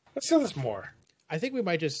this. Let's do this more. I think we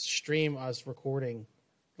might just stream us recording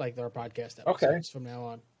like our podcast episodes from now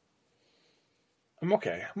on. I'm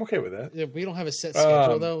okay. I'm okay with that. We don't have a set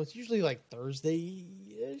schedule though. It's usually like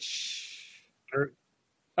Thursday-ish.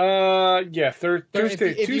 Yeah,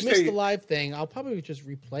 Tuesday. If you missed the live thing, I'll probably just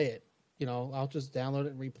replay it. I'll just download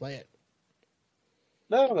it and replay it.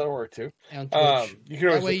 No, that'll work too. On Twitch. You can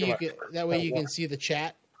that way you can see the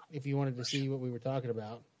chat if you wanted to see what we were talking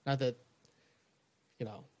about. Not that,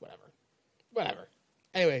 whatever.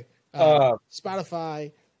 Anyway,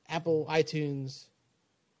 Spotify, Apple, iTunes,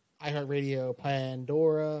 iHeartRadio,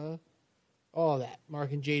 Pandora, all that.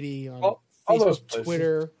 Mark and JD on Facebook,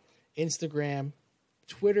 Twitter, Instagram.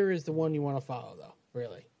 Twitter is the one you want to follow, though.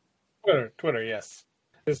 Really. Twitter, yes,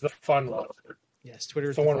 is the fun one. Yes, Twitter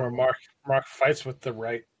is the one where Mark fights with the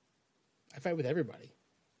right. I fight with everybody.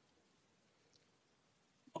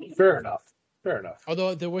 Fair enough.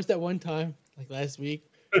 Although there was that one time, like last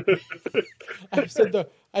week, I said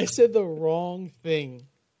the wrong thing.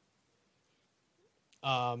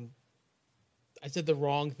 I said the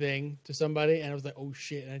wrong thing to somebody, and I was like, "Oh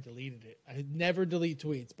shit!" and I deleted it. I never delete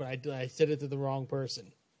tweets, but I said it to the wrong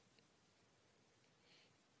person.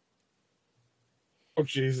 Oh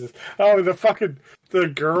Jesus! Oh, the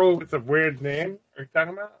girl with the weird name. Are you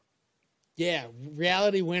talking about? Yeah,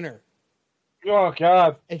 reality winner. Oh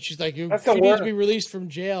God! And she's like, she needs to be released from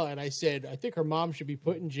jail. And I said, I think her mom should be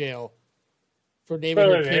put in jail for naming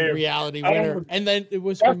her kid reality winner. And then it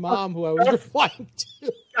was her mom who I was replying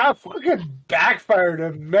to. That fucking backfired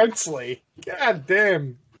immensely. God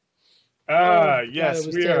damn. Yes,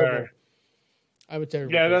 we terrible. I'm a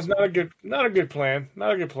terrible. Yeah, person. That's not a good plan.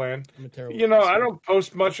 Not a good plan. I'm a terrible. I don't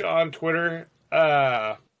post much on Twitter.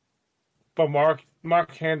 But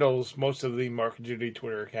Mark handles most of the Mark and Judy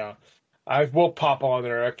Twitter account. I will pop on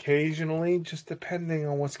there occasionally, just depending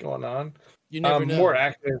on what's going on. You never know. More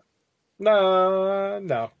active.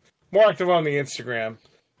 No. More active on the Instagram,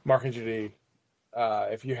 Mark and Judy.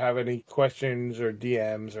 If you have any questions or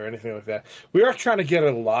DMs or anything like that, we are trying to get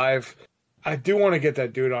it live. I do want to get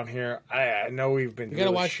that dude on here. I know we've been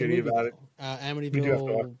really shitty about it.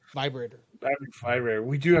 Amityville Vibrator.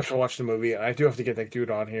 We do have to watch the movie, and I do have to get that dude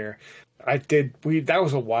on here. That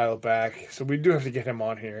was a while back, so we do have to get him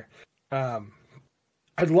on here.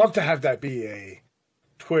 I'd love to have that be a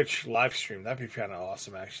Twitch live stream. That'd be kind of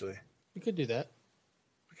awesome, actually. We could do that.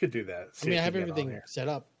 See I have everything set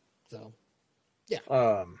up, so yeah.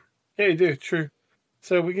 Yeah, you do. True.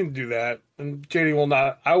 So we can do that. And JD will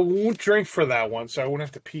not. I won't drink for that one, so I won't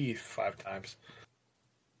have to pee 5 times.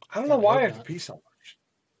 I don't know why I have to pee so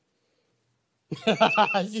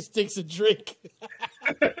much. He just takes a drink.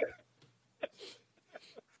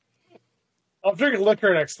 I'll drink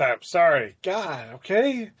liquor next time. Sorry. God,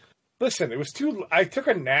 okay? Listen, I took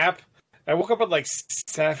a nap. I woke up at like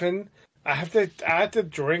 7. I had to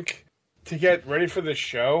drink to get ready for the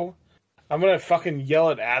show. I'm going to fucking yell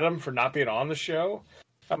at Adam for not being on the show.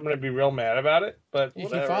 I'm going to be real mad about it. But you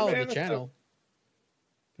can follow the channel.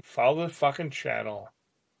 Follow the fucking channel.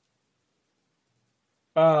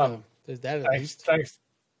 There's that at least. Thanks.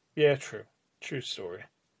 Yeah, true. True story.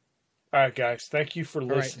 All right, guys. Thank you for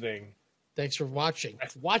listening. Right. Thanks for watching.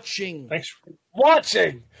 Thanks for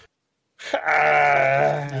watching.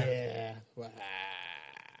 Yeah.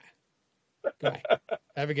 Goodbye.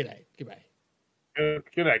 Have a good night. Goodbye.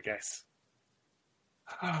 Good night, guys.